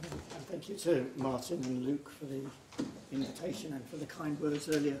 And thank you to Martin and Luke for the invitation and for the kind words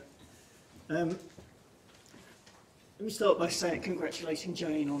earlier. Let me start by congratulating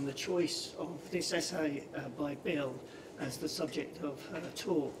Jane on the choice of this essay by Bill as the subject of her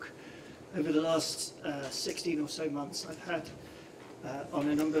talk. Over the last 16 or so months, I've had on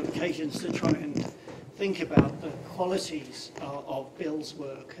a number of occasions to try and think about the qualities of Bill's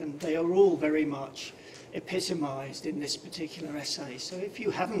work, and they are all very much epitomized in this particular essay. So if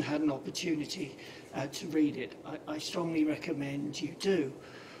you haven't had an opportunity to read it, I strongly recommend you do.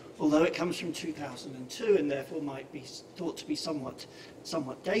 Although it comes from 2002 and therefore might be thought to be somewhat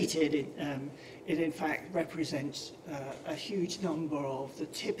dated, it in fact represents a huge number of the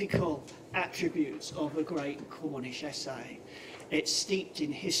typical attributes of a great Cornish essay. It's steeped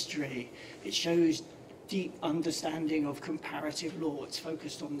in history, it shows deep understanding of comparative law, it's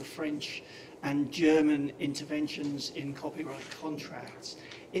focused on the French and German interventions in copyright contracts.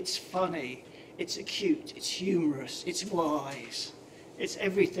 It's funny, it's acute, it's humorous, it's wise. It's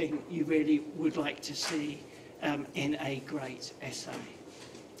everything you really would like to see in a great essay.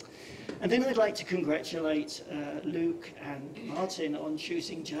 And then I'd like to congratulate Luke and Martin on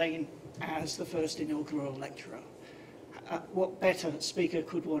choosing Jane as the first inaugural lecturer. What better speaker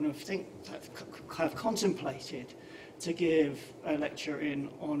could one have contemplated to give a lecture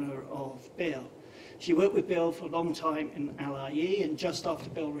in honour of Bill? She worked with Bill for a long time in LIE, and just after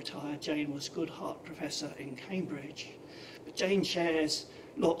Bill retired, Jane was Goodhart Professor in Cambridge. But Jane shares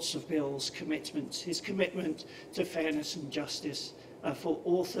lots of Bill's commitments, his commitment to fairness and justice for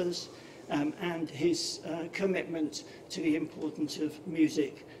authors, and his commitment to the importance of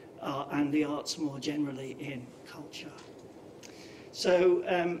music and the arts more generally in culture.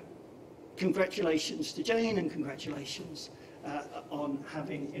 So congratulations to Jane, and congratulations on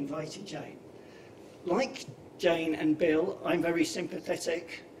having invited Jane. Like Jane and Bill, I'm very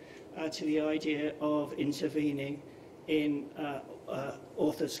sympathetic to the idea of intervening in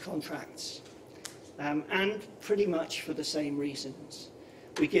authors' contracts, and pretty much for the same reasons.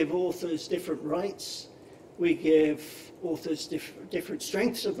 We give authors different rights, we give authors different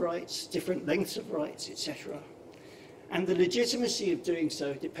strengths of rights, different lengths of rights, etc. And the legitimacy of doing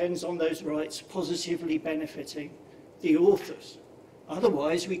so depends on those rights positively benefiting the authors.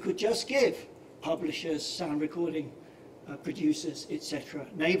 Otherwise, we could just give publishers, sound recording producers, etc.,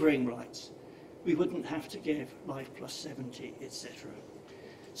 neighbouring rights. We wouldn't have to give Life Plus 70, etc.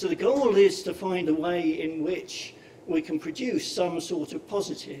 So the goal is to find a way in which we can produce some sort of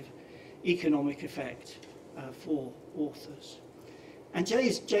positive economic effect for authors. And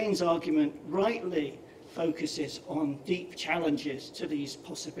Jane's argument rightly focuses on deep challenges to these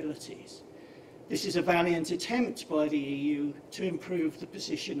possibilities. This is a valiant attempt by the EU to improve the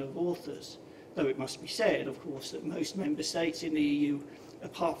position of authors, though it must be said, of course, that most member states in the EU,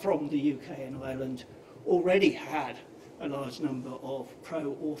 apart from the UK and Ireland, already had a large number of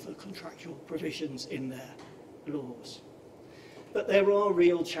pro-author contractual provisions in their laws. But there are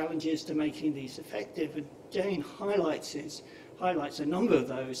real challenges to making these effective, and Jane highlights a number of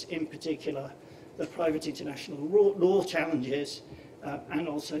those, in particular the private international law challenges and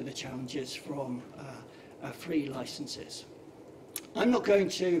also the challenges from free licenses. I'm not going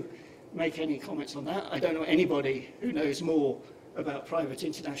to make any comments on that. I don't know anybody who knows more about private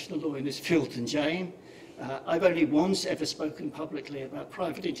international law in this field than Jane. I've only once ever spoken publicly about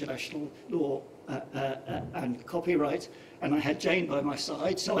private international law and copyright, and I had Jane by my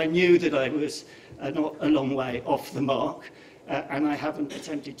side, so I knew that I was not a long way off the mark, and I haven't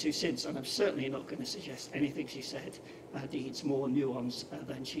attempted to since, and I'm certainly not going to suggest anything she said needs more nuance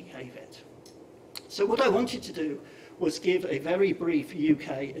than she gave it. So what I wanted to do was give a very brief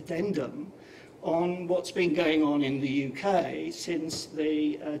UK addendum on what's been going on in the UK since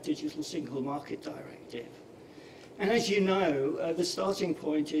the Digital Single Market Directive. And as you know, the starting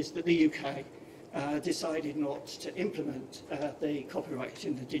point is that the UK decided not to implement the copyright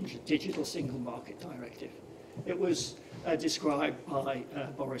in the Digital Single Market Directive. It was described by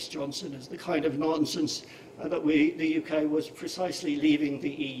Boris Johnson as the kind of nonsense that the UK was precisely leaving the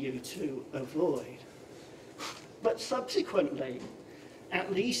EU to avoid. But subsequently,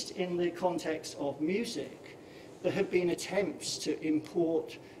 at least in the context of music, there have been attempts to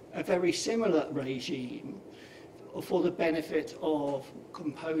import a very similar regime for the benefit of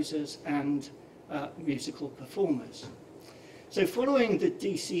composers and musical performers. So following the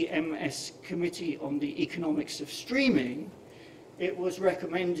DCMS Committee on the Economics of Streaming, it was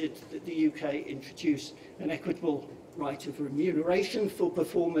recommended that the UK introduce an equitable right of remuneration for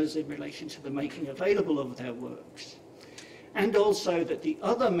performers in relation to the making available of their works, and also that the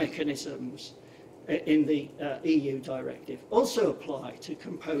other mechanisms in the EU directive also apply to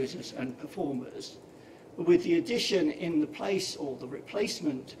composers and performers, with the addition in the place or the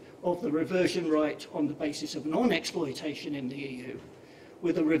replacement of the reversion right on the basis of non-exploitation in the EU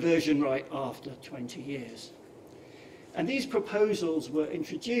with a reversion right after 20 years. And these proposals were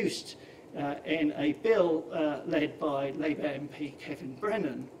introduced in a bill led by Labour MP Kevin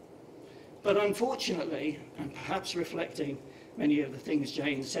Brennan. But unfortunately, and perhaps reflecting many of the things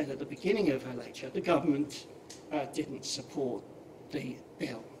Jane said at the beginning of her lecture, the government didn't support the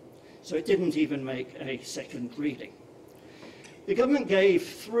bill. So it didn't even make a second reading. The government gave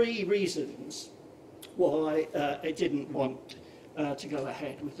 3 reasons why it didn't want to go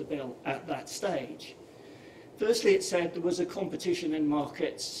ahead with the bill at that stage. Firstly, it said there was a competition and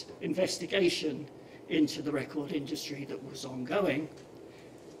markets investigation into the record industry that was ongoing.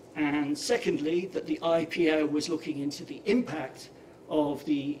 And secondly, that the IPO was looking into the impact of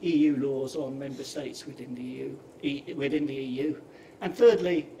the EU laws on member states within the EU. And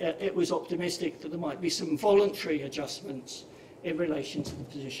thirdly, it was optimistic that there might be some voluntary adjustments in relation to the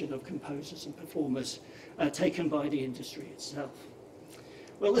position of composers and performers taken by the industry itself.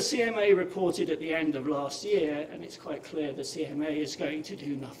 Well, the CMA reported at the end of last year, and it's quite clear the CMA is going to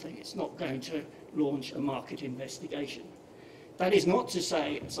do nothing. It's not going to launch a market investigation. That is not to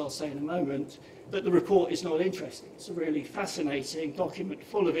say, as I'll say in a moment, that the report is not interesting. It's a really fascinating document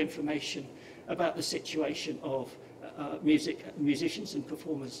full of information about the situation of musicians and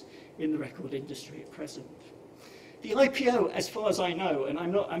performers in the record industry at present. The IPO, as far as I know, and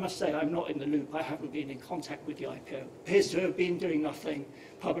I must say I'm not in the loop, I haven't been in contact with the IPO, appears to have been doing nothing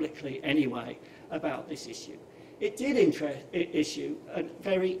publicly anyway about this issue. It did issue a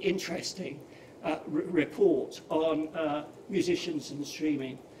very interesting report on musicians and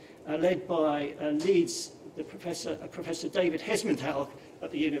streaming, led by Professor David Hesmontal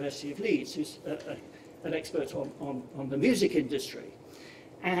at the University of Leeds, who's an expert on the music industry.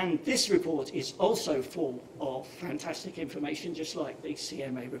 And this report is also full of fantastic information, just like the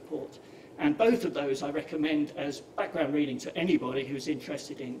CMA report. And both of those I recommend as background reading to anybody who's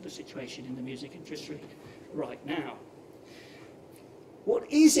interested in the situation in the music industry right now.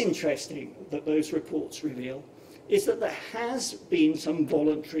 What is interesting that those reports reveal is that there has been some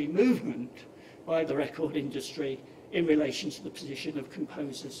voluntary movement by the record industry in relation to the position of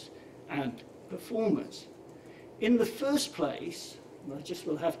composers and performers. In the first place, and I just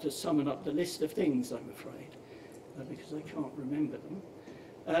will have to summon up the list of things, I'm afraid, because I can't remember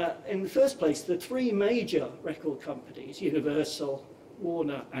them. In the first place, the 3 major record companies, Universal,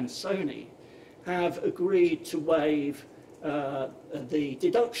 Warner and Sony, have agreed to waive the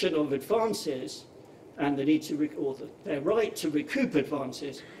deduction of advances and the need to, or their right to recoup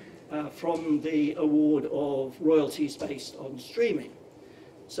advances from the award of royalties based on streaming.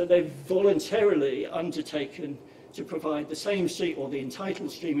 So they've voluntarily undertaken to provide the same or the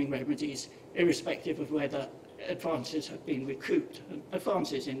entitled streaming remedies, irrespective of whether advances have been recouped. And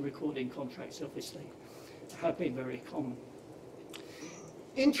advances in recording contracts, obviously, have been very common.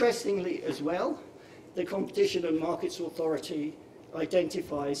 Interestingly as well, the Competition and Markets Authority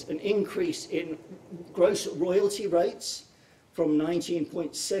identifies an increase in gross royalty rates from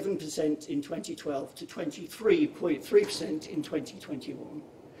 19.7% in 2012 to 23.3% in 2021.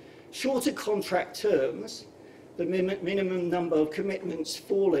 Shorter contract terms, the minimum number of commitments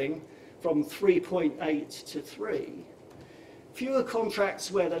falling from 3.8 to 3. Fewer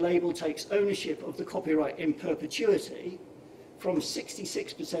contracts where the label takes ownership of the copyright in perpetuity, from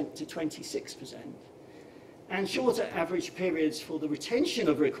 66% to 26%. And shorter average periods for the retention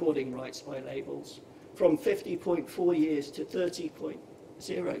of recording rights by labels, from 50.4 years to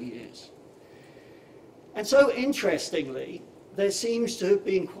 30.0 years. And so, interestingly, there seems to have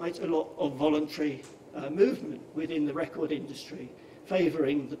been quite a lot of voluntary movement within the record industry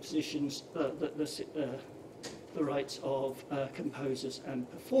favouring the positions, the rights of composers and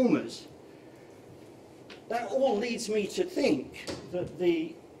performers. That all leads me to think that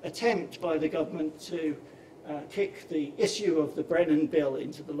the attempt by the government to kick the issue of the Brennan Bill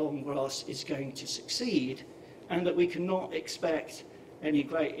into the long grass is going to succeed, and that we cannot expect any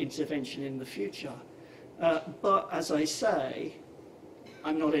great intervention in the future. But as I say,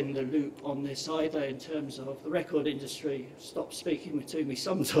 I'm not in the loop on this either in terms of the record industry stopped speaking to me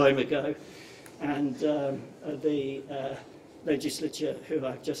some time ago, and the legislature who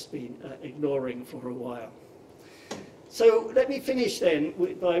I've just been ignoring for a while. So let me finish then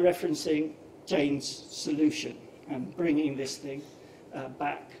by referencing Jane's solution and bringing this thing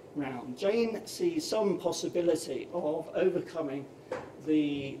back round. Jane sees some possibility of overcoming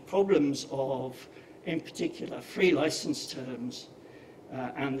the problems of, in particular, free license terms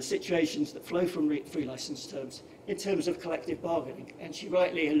and the situations that flow from free license terms in terms of collective bargaining. And she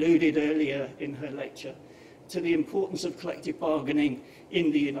rightly alluded earlier in her lecture to the importance of collective bargaining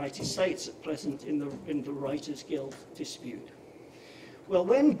in the United States at present in the Writers Guild dispute. Well,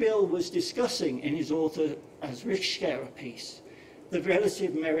 when Bill was discussing in his author as Richtschere piece the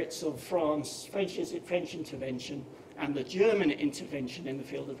relative merits of French intervention and the German intervention in the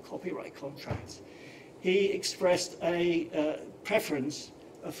field of copyright contracts, he expressed a preference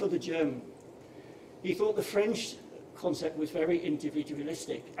for the German. He thought the French concept was very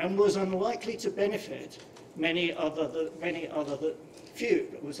individualistic and was unlikely to benefit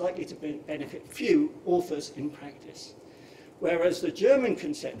few authors in practice. Whereas the German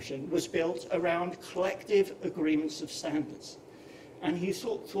conception was built around collective agreements of standards. And he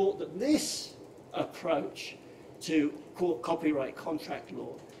thought that this approach to copyright contract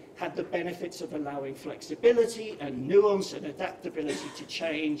law had the benefits of allowing flexibility and nuance and adaptability to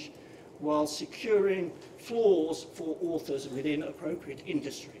change while securing floors for authors within appropriate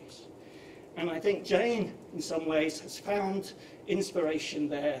industries. And I think Jane, in some ways, has found inspiration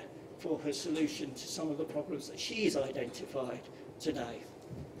there for her solution to some of the problems that she's identified today.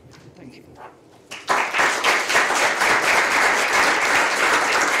 Thank you.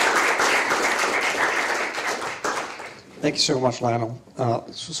 Thank you so much, Lionel.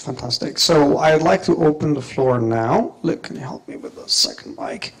 This was fantastic. So I'd like to open the floor now. Luke, can you help me with the second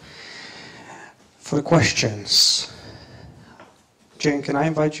mic? For the questions. Jane, can I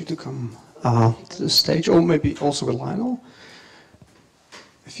invite you to come to the stage? Or maybe also with Lionel?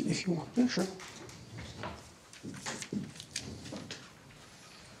 If you want. Yeah, sure.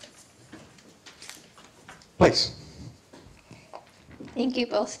 Please. Thank you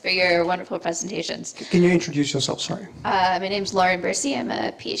both for your wonderful presentations. Can you introduce yourself? Sorry. My name is Lauren Bursey. I'm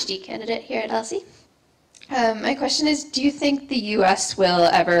a PhD candidate here at ELSI. My question is, do you think the U.S. will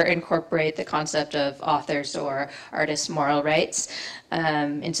ever incorporate the concept of authors or artists' moral rights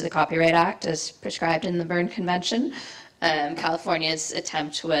into the Copyright Act as prescribed in the Berne Convention? California's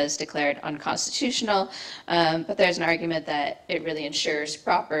attempt was declared unconstitutional, but there's an argument that it really ensures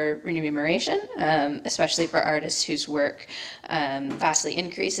proper remuneration, especially for artists whose work vastly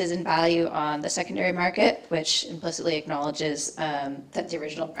increases in value on the secondary market, which implicitly acknowledges that the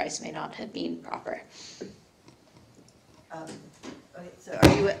original price may not have been proper. Okay, so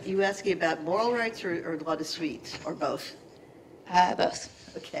are you asking about moral rights or droit de suite, or both?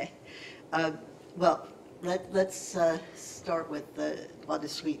 Both. Okay. Well, let's start with the droit de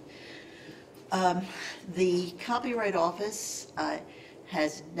suite. The Copyright Office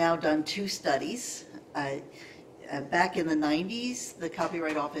has now done 2 studies. back in the 90s, the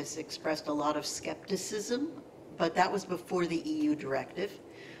Copyright Office expressed a lot of skepticism, but that was before the EU directive.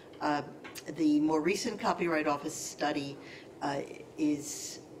 The more recent Copyright Office study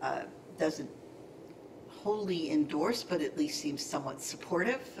doesn't wholly endorse, but at least seems somewhat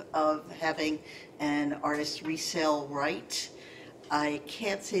supportive of having an artist resale right. I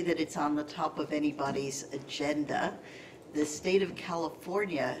can't say that it's on the top of anybody's agenda. The state of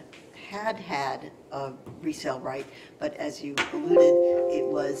California had a resale right, but as you alluded,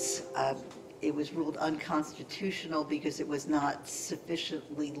 it was ruled unconstitutional because it was not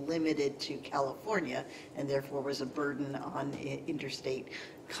sufficiently limited to California and therefore was a burden on interstate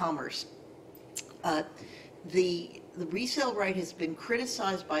commerce. The resale right has been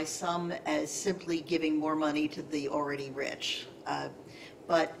criticized by some as simply giving more money to the already rich.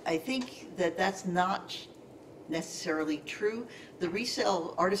 But I think that that's not necessarily true.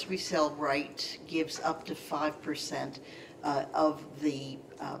 The artist resale right gives up to 5% of the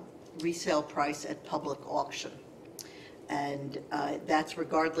resale price at public auction. And that's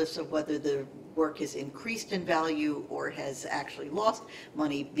regardless of whether the work has increased in value or has actually lost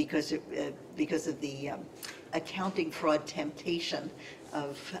money because of the accounting fraud temptation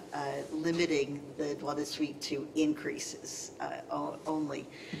of limiting the droit de suite to increases only.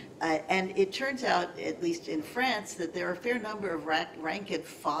 And it turns out, at least in France, that there are a fair number of rank and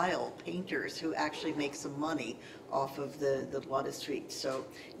file painters who actually make some money off of the droit de suite. So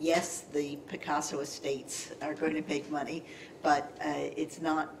yes, the Picasso estates are going to make money, but it's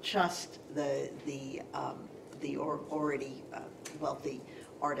not just the already wealthy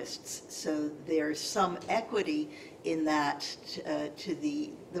artists. So there's some equity in that to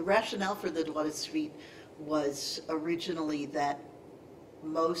the rationale for the droit de suite was originally that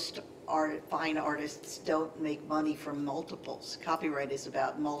most fine artists don't make money from multiples. Copyright is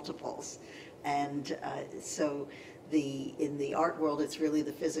about multiples. And so in the art world, it's really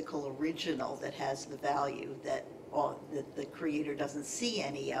the physical original that has the value that the creator doesn't see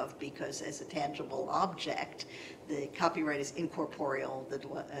any of, because as a tangible object, the copyright is incorporeal,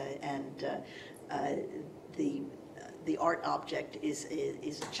 and the art object is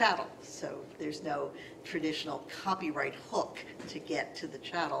a chattel. So there's no traditional copyright hook to get to the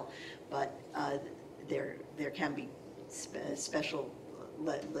chattel, but there can be special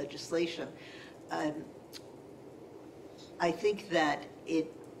legislation. I think that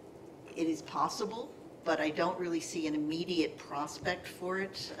it is possible, but I don't really see an immediate prospect for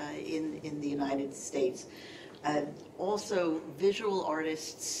it in the United States. Also, visual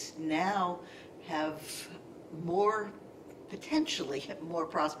artists now have potentially more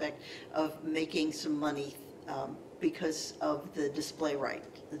prospect of making some money because of the display right,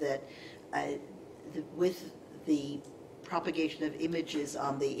 that with the propagation of images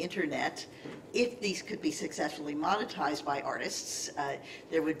on the internet, if these could be successfully monetized by artists,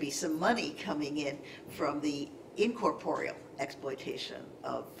 there would be some money coming in from the incorporeal exploitation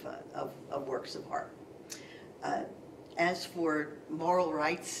of works of art. As for moral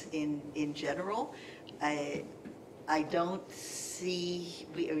rights in general, I don't see,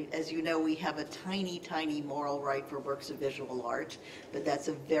 as you know, we have a tiny moral right for works of visual art, but that's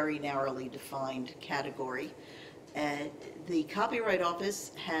a very narrowly defined category. The Copyright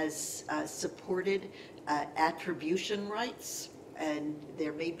Office has supported attribution rights, and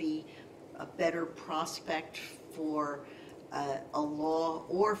there may be a better prospect for a law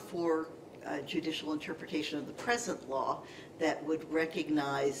or for judicial interpretation of the present law that would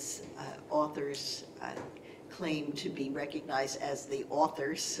recognize authors' claim to be recognized as the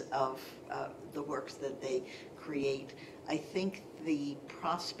authors of the works that they create. I think the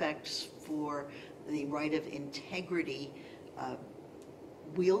prospects for the right of integrity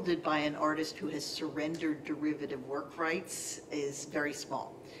wielded by an artist who has surrendered derivative work rights is very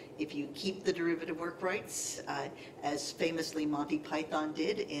small. If you keep the derivative work rights, as famously Monty Python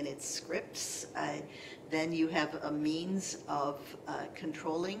did in its scripts, then you have a means of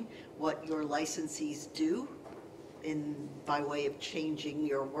controlling what your licensees do by way of changing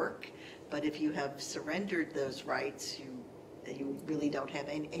your work. But if you have surrendered those rights, you really don't have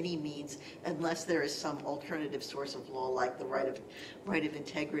any means unless there is some alternative source of law like the right of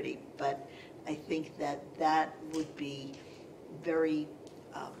integrity. But I think that would be very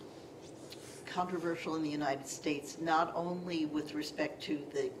controversial in the United States, not only with respect to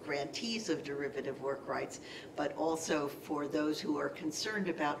the grantees of derivative work rights, but also for those who are concerned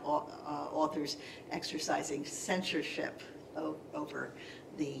about authors exercising censorship over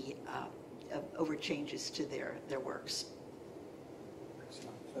changes to their works.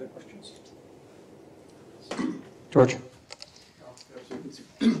 Further questions? George.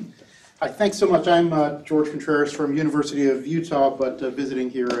 Hi, thanks so much. I'm George Contreras from University of Utah, but visiting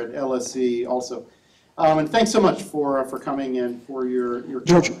here at LSE also. And thanks so much for coming and for your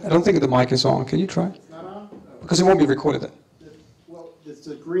George, I don't think the mic is on. Can you try? It's not on? Because it won't be recorded then. Well, it's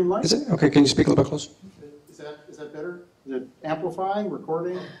a green light. Is it? Okay, can you speak a little bit closer? Is that better? Is it amplifying,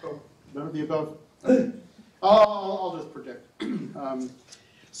 recording? None of the above? I'll just project.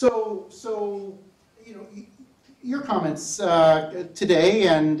 So you know, your comments today,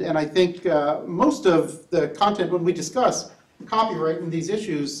 and I think most of the content when we discuss copyright and these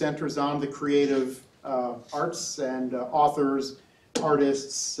issues centers on the creative arts and authors,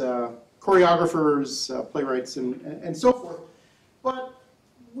 artists, choreographers, playwrights, and so forth. But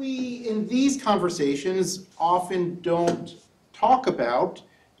we, in these conversations, often don't talk about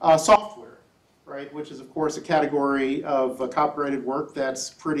software, right? Which is, of course, a category of copyrighted work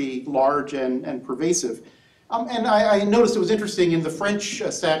that's pretty large and pervasive. And I noticed it was interesting in the French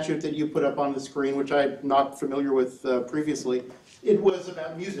statute that you put up on the screen, which I'm not familiar with previously. It was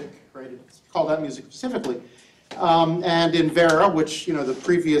about music, right? It's called out music specifically. And in Vera, which the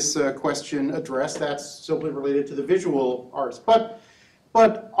previous question addressed, that's simply related to the visual arts. But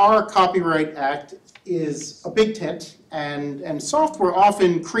our Copyright Act is a big tent, and software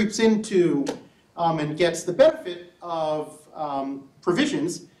often creeps into and gets the benefit of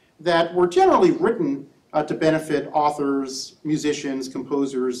provisions that were generally written to benefit authors, musicians,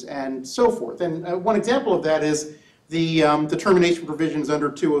 composers, and so forth. And one example of that is the termination provisions under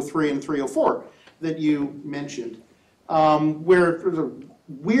 203 and 304 that you mentioned, where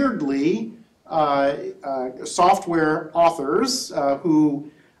weirdly software authors who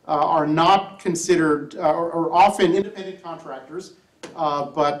are not considered, or often independent contractors,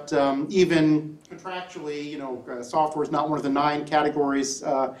 but even contractually, software is not one of the 9 categories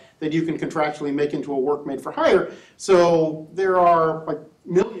that you can contractually make into a work made for hire. So there are like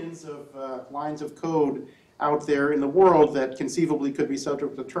millions of lines of code out there in the world that conceivably could be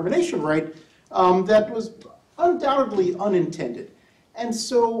subject to termination right that was undoubtedly unintended. And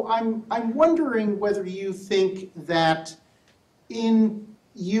so I'm wondering whether you think that in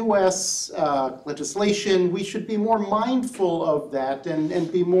U.S. Legislation, we should be more mindful of that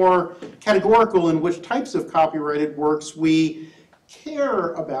and be more categorical in which types of copyrighted works we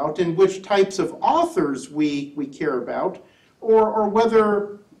care about and which types of authors we care about, or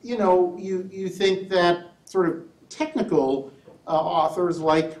whether you think that sort of technical authors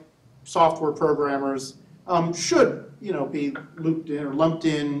like software programmers should be looped in or lumped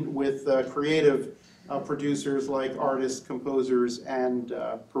in with creative producers like artists, composers, and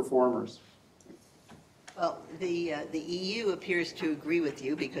performers. Well, the EU appears to agree with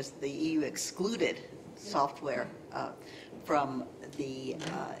you because the EU excluded software from the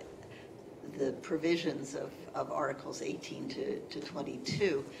provisions of Articles 18 to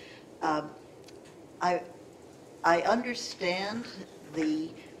 22. I understand the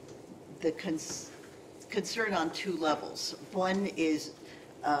concern on 2 levels. One is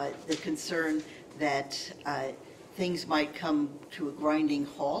the concern that things might come to a grinding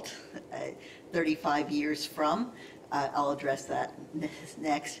halt 35 years from. I'll address that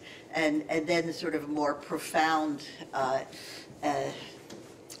next. And then sort of a more profound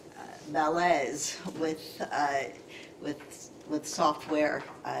malaise with software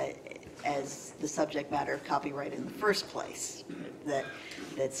as the subject matter of copyright in the first place. That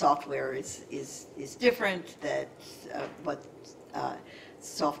software is different, that what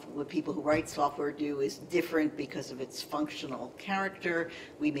people who write software do is different because of its functional character.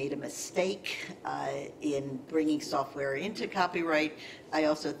 We made a mistake in bringing software into copyright. I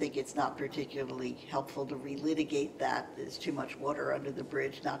also think it's not particularly helpful to relitigate that. There's too much water under the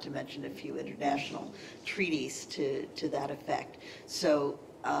bridge, not to mention a few international treaties to that effect. So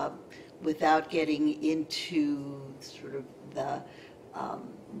without getting into sort of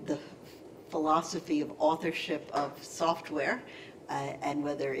the philosophy of authorship of software, and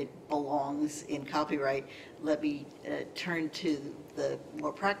whether it belongs in copyright, let me turn to the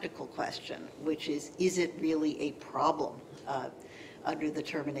more practical question, which is it really a problem under the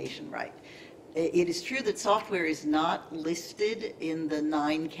termination right? It is true that software is not listed in the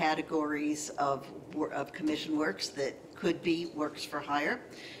 9 categories of commission works that could be works for hire,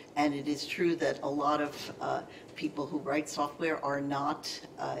 and it is true that a lot of people who write software are not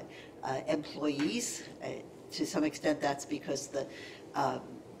employees. To some extent, that's because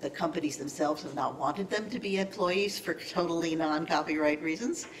the companies themselves have not wanted them to be employees for totally non-copyright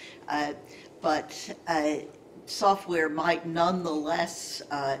reasons. But software might nonetheless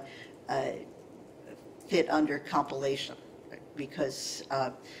fit under compilation, because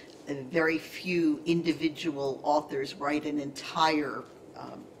very few individual authors write an entire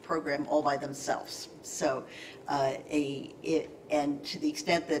program all by themselves. So, and to the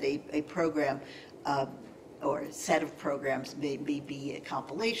extent that a program or a set of programs may be a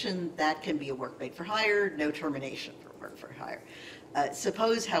compilation, that can be a work made for hire, no termination for work for hire.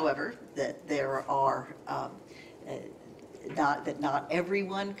 Suppose, however, that there are not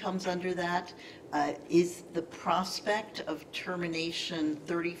everyone comes under that. Is the prospect of termination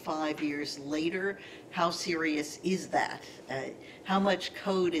 35 years later, how serious is that? How much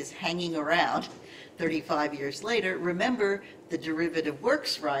code is hanging around 35 years later? Remember, the derivative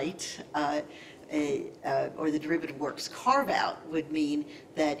works right, or the derivative works carve-out would mean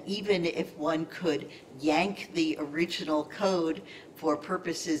that even if one could yank the original code for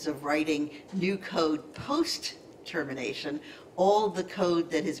purposes of writing new code post-termination, all the code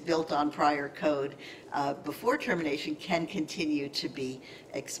that is built on prior code before termination can continue to be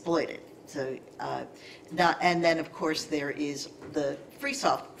exploited. So, and then of course there is the free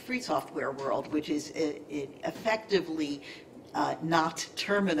software world, which is effectively not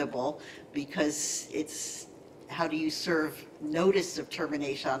terminable, because it's how do you serve notice of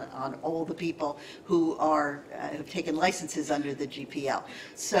termination on all the people who are have taken licenses under the GPL.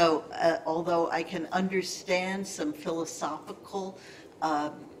 So although I can understand some philosophical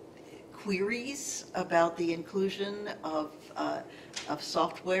queries about the inclusion of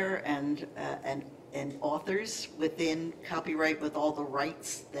software and authors within copyright with all the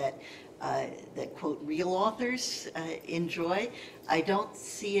rights that quote real authors enjoy, I don't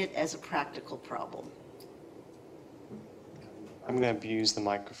see it as a practical problem. I'm going to abuse the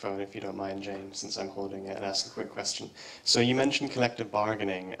microphone, if you don't mind, Jane, since I'm holding it, and ask a quick question. So you mentioned collective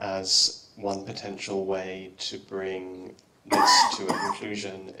bargaining as one potential way to bring this to a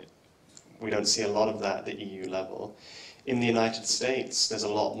conclusion. We don't see a lot of that at the EU level. In the United States, there's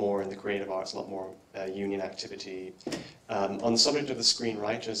a lot more in the creative arts, a lot more union activity. On the subject of the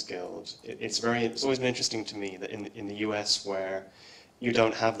Screenwriters Guild, it's always been interesting to me that in the US, where you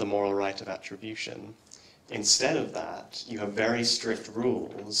don't have the moral right of attribution, instead of that, you have very strict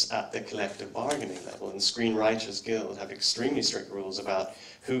rules at the collective bargaining level. And the Screenwriters Guild have extremely strict rules about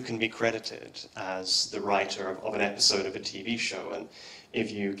who can be credited as the writer of an episode of a TV show. And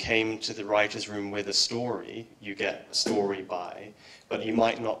if you came to the writer's room with a story, you get a story by, but you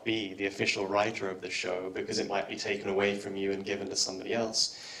might not be the official writer of the show because it might be taken away from you and given to somebody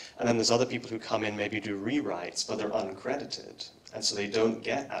else. And then there's other people who come in, maybe do rewrites, but they're uncredited. And so they don't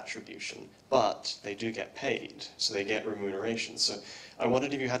get attribution, but they do get paid, so they get remuneration. So I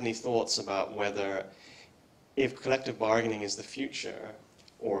wondered if you had any thoughts about whether, if collective bargaining is the future,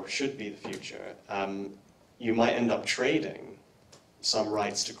 or should be the future, you might end up trading some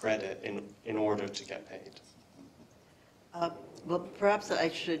rights to credit in order to get paid. Well, perhaps I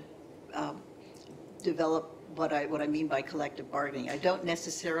should develop what I mean by collective bargaining. I don't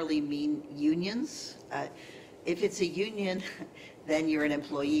necessarily mean unions. If it's a union, then you're an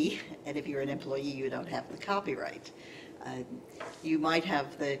employee, and if you're an employee, you don't have the copyright. You might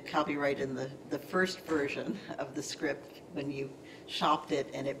have the copyright in the first version of the script when you shopped it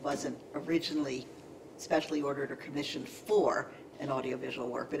and it wasn't originally specially ordered or commissioned for an audiovisual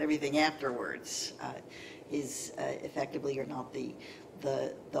work, but everything afterwards is effectively you're not the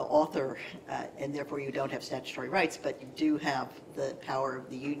author, and therefore you don't have statutory rights, but you do have the power of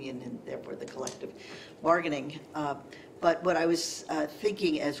the union and therefore the collective bargaining. But what I was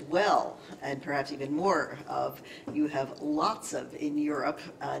thinking as well, and perhaps even more of, you have lots of in Europe,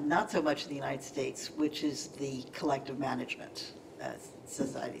 not so much in the United States, which is the collective management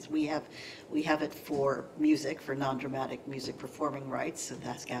societies. We have it for music, for non-dramatic music performing rights, and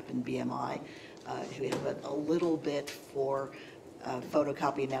ASCAP and BMI. We have it a little bit for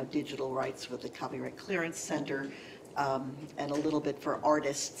photocopy, now digital rights with the Copyright Clearance Center, and a little bit for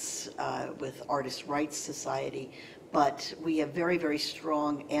artists with Artist Rights Society. But we have very, very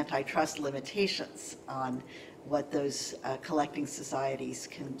strong antitrust limitations on what those collecting societies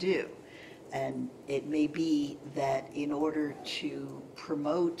can do. And it may be that in order to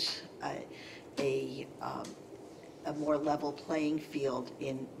promote a more level playing field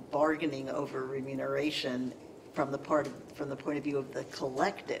in bargaining over remuneration from the point of view of the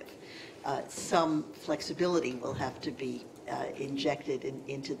collective, some flexibility will have to be injected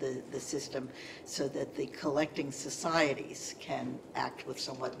into the system so that the collecting societies can act with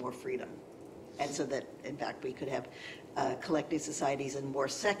somewhat more freedom. And so that, in fact, we could have collecting societies in more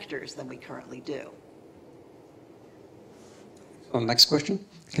sectors than we currently do. on the next question.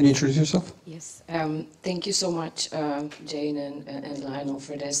 Can you introduce yourself? Yes, thank you so much, Jane and Lionel,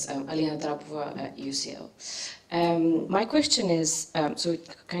 for this. Alina Trapova at UCL. My question is, so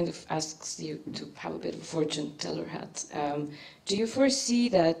it kind of asks you to have a bit of a fortune teller hat. Do you foresee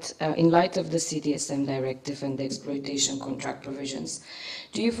that, in light of the CDSM directive and the exploitation contract provisions,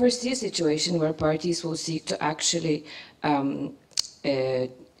 do you foresee a situation where parties will seek to actually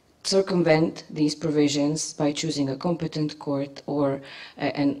circumvent these provisions by choosing a competent court or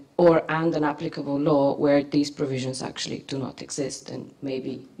an applicable law where these provisions actually do not exist, and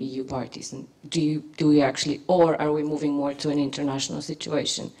maybe EU parties? And do we actually, or are we moving more to an international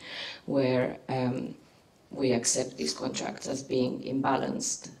situation where we accept these contracts as being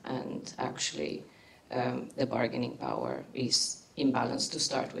imbalanced, and actually the bargaining power is imbalanced to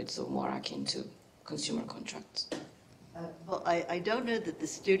start with, so more akin to consumer contracts? Well, I don't know that the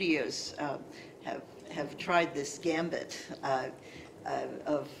studios have tried this gambit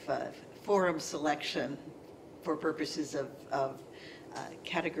of forum selection for purposes of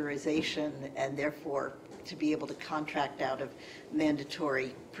categorization, and therefore to be able to contract out of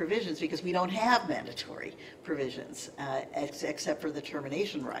mandatory provisions, because we don't have mandatory provisions except for the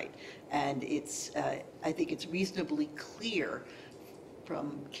termination right. And it's I think it's reasonably clear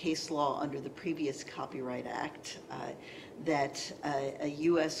from case law under the previous Copyright Act that a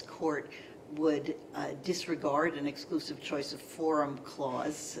U.S. court would disregard an exclusive choice of forum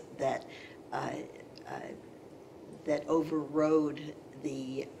clause that that overrode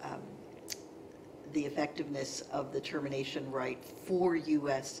the effectiveness of the termination right for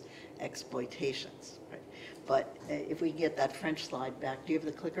U.S. exploitations. Right? But if we can get that French slide back, do you have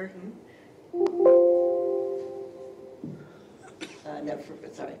the clicker? Mm-hmm. No,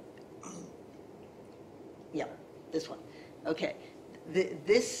 sorry. Yeah, this one. Okay.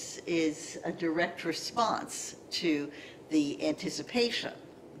 This is a direct response to the anticipation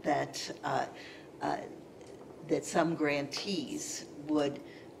that that some grantees would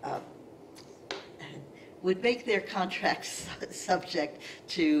make their contracts subject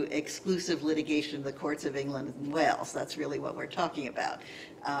to exclusive litigation in the courts of England and Wales. That's really what we're talking about.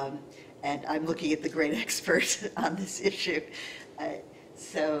 And I'm looking at the great expert on this issue.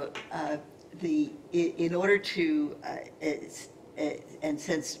 In order to, and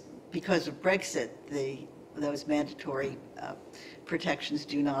since because of Brexit, those mandatory protections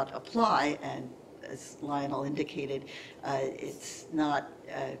do not apply, and as Lionel indicated, it's not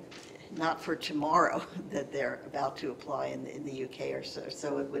for tomorrow that they're about to apply in the UK or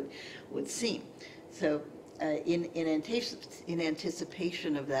so it would seem. So in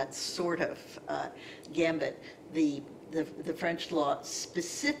anticipation of that sort of gambit, the French law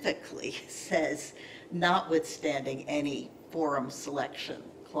specifically says, notwithstanding any forum selection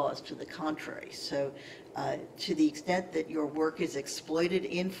clause to the contrary. So to the extent that your work is exploited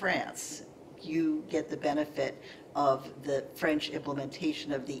in France, you get the benefit of the French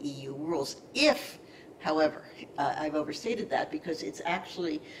implementation of the EU rules. If, however, I've overstated that because it's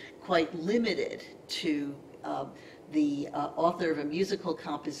actually quite limited to the author of a musical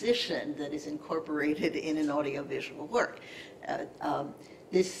composition that is incorporated in an audiovisual work.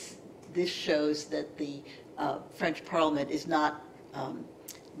 This shows that the French Parliament is not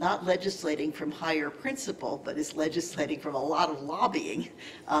legislating from higher principle, but is legislating from a lot of lobbying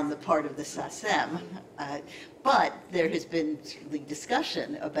on the part of the SACEM. But there has been certainly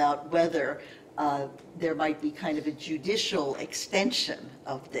discussion about whether there might be kind of a judicial extension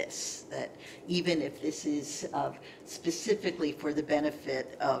of this, that even if this is specifically for the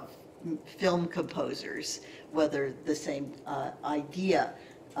benefit of film composers, whether the same idea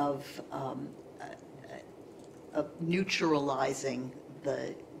of neutralizing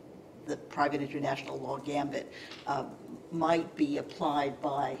the private international law gambit might be applied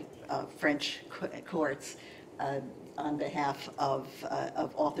by French courts on behalf of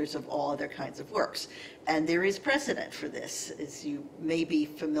authors of all other kinds of works. And there is precedent for this, as you may be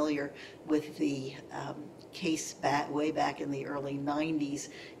familiar with the case way back in the early 90s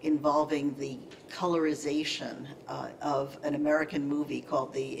involving the colorization of an American movie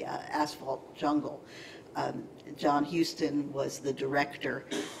called The Asphalt Jungle. John Huston was the director,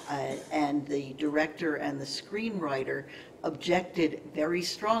 and the director and the screenwriter objected very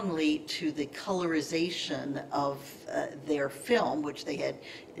strongly to the colorization of their film, which they had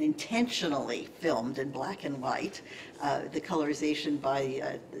intentionally filmed in black and white, the colorization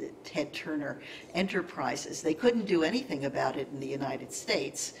by Ted Turner Enterprises. They couldn't do anything about it in the United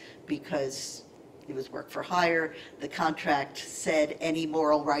States because it was work for hire. The contract said any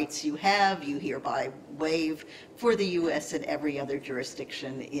moral rights you have, you hereby waive for the U.S. and every other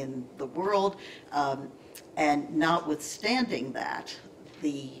jurisdiction in the world. And notwithstanding that,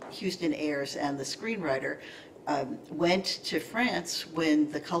 the Houston heirs and the screenwriter went to France when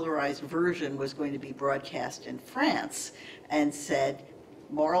the colorized version was going to be broadcast in France and said,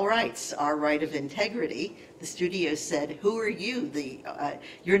 moral rights, our right of integrity. The studio said, who are you?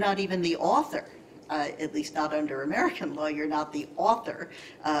 You're not even the author. At least not under American law, you're not the author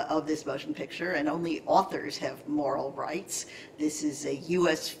of this motion picture, and only authors have moral rights. This is a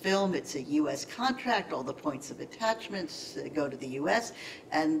U.S. film, it's a U.S. contract, all the points of attachments go to the U.S.,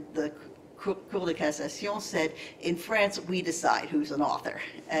 and the Cour de Cassation said, in France, we decide who's an author.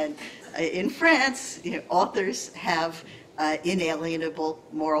 And in France, authors have inalienable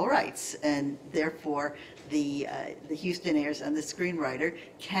moral rights, and therefore the Houston heirs and the screenwriter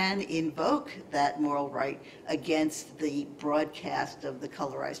can invoke that moral right against the broadcast of the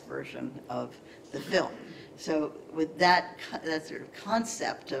colorized version of the film. So with that sort of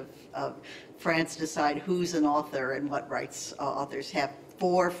concept of France decide who's an author and what rights authors have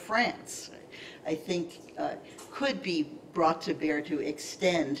for France, I think could be brought to bear to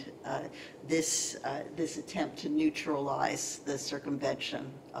extend this attempt to neutralize the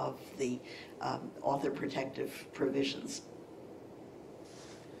circumvention of the author protective provisions.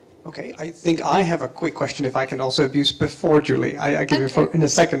 Okay, I think I have a quick question, if I can also abuse before Julie. I give you in a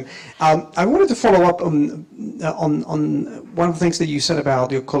second. I wanted to follow up on one of the things that you said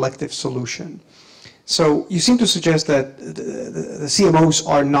about your collective solution. So you seem to suggest that the CMOs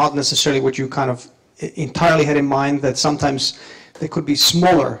are not necessarily what you kind of entirely had in mind, that sometimes there could be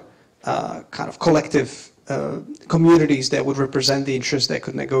smaller kind of collective communities that would represent the interests that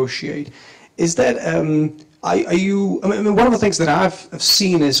could negotiate. Is that, I mean, one of the things that I've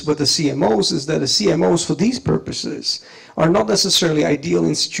seen is with the CMOs is that the CMOs for these purposes are not necessarily ideal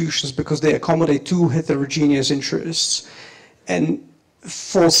institutions because they accommodate too heterogeneous interests. And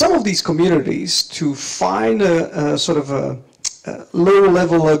for some of these communities to find a sort of a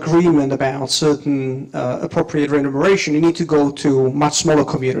low-level agreement about certain appropriate remuneration, you need to go to a much smaller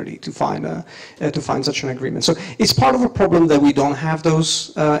community to find such an agreement. So it's part of a problem that we don't have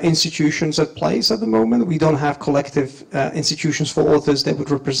those institutions at place at the moment. We don't have collective institutions for authors that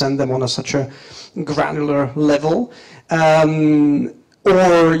would represent them on such a granular level.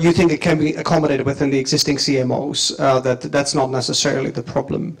 Or you think it can be accommodated within the existing CMOs, that's not necessarily the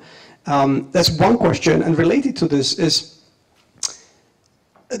problem. That's one question, and related to this is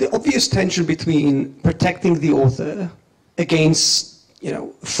the obvious tension between protecting the author against,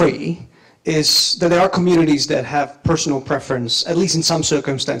 free, is that there are communities that have personal preference, at least in some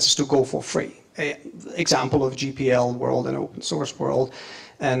circumstances, to go for free. Example of GPL world and open source world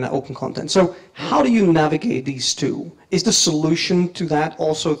and open content. So how do you navigate these two? Is the solution to that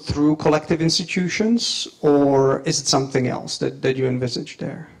also through collective institutions, or is it something else that you envisage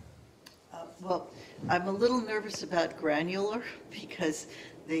there? Well, I'm a little nervous about granular because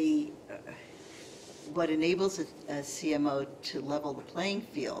what enables a CMO to level the playing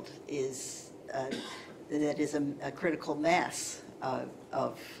field is that is a critical mass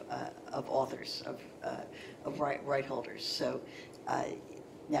of authors, of right holders. So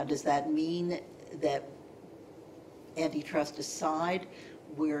now, does that mean that antitrust aside,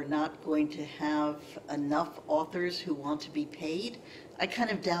 we're not going to have enough authors who want to be paid? I kind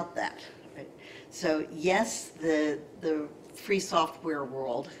of doubt that. Right? So yes, the free software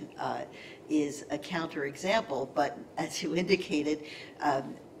world is a counterexample, but as you indicated, I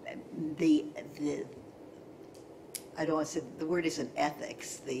don't want to say, the word isn't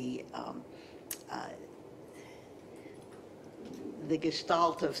ethics, the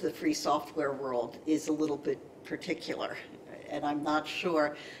gestalt of the free software world is a little bit particular, and I'm not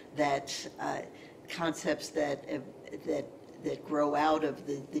sure that concepts that grow out of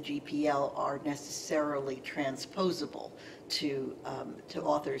the GPL are necessarily transposable to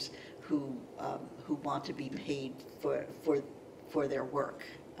authors who want to be paid for their work.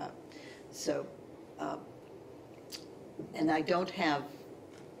 And I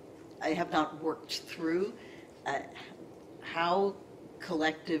have not worked through how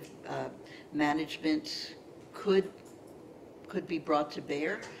collective management could be brought to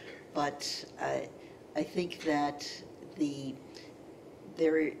bear, but I think that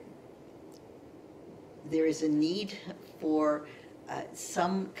there is a need for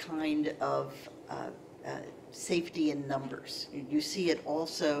some kind of safety in numbers. You see it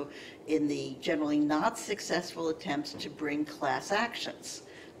also in the generally not successful attempts to bring class actions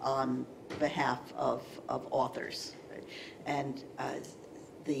on behalf of authors. And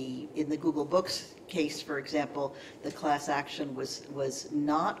in the Google Books case, for example, the class action was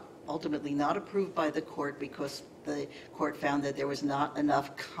not ultimately not approved by the court because the court found that there was not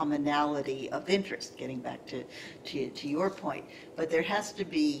enough commonality of interest, getting back to your point. But there has to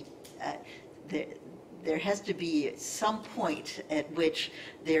be there has to be some point at which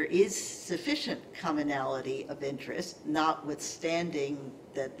there is sufficient commonality of interest, notwithstanding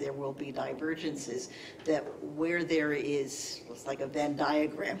that there will be divergences, that where there is, it's like a Venn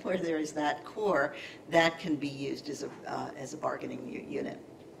diagram, where there is that core, that can be used as a bargaining unit.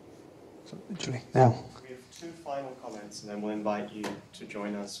 So, Julie, now. We have two final comments, and then we'll invite you to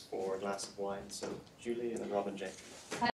join us for a glass of wine. So Julie and then Rob and Jane.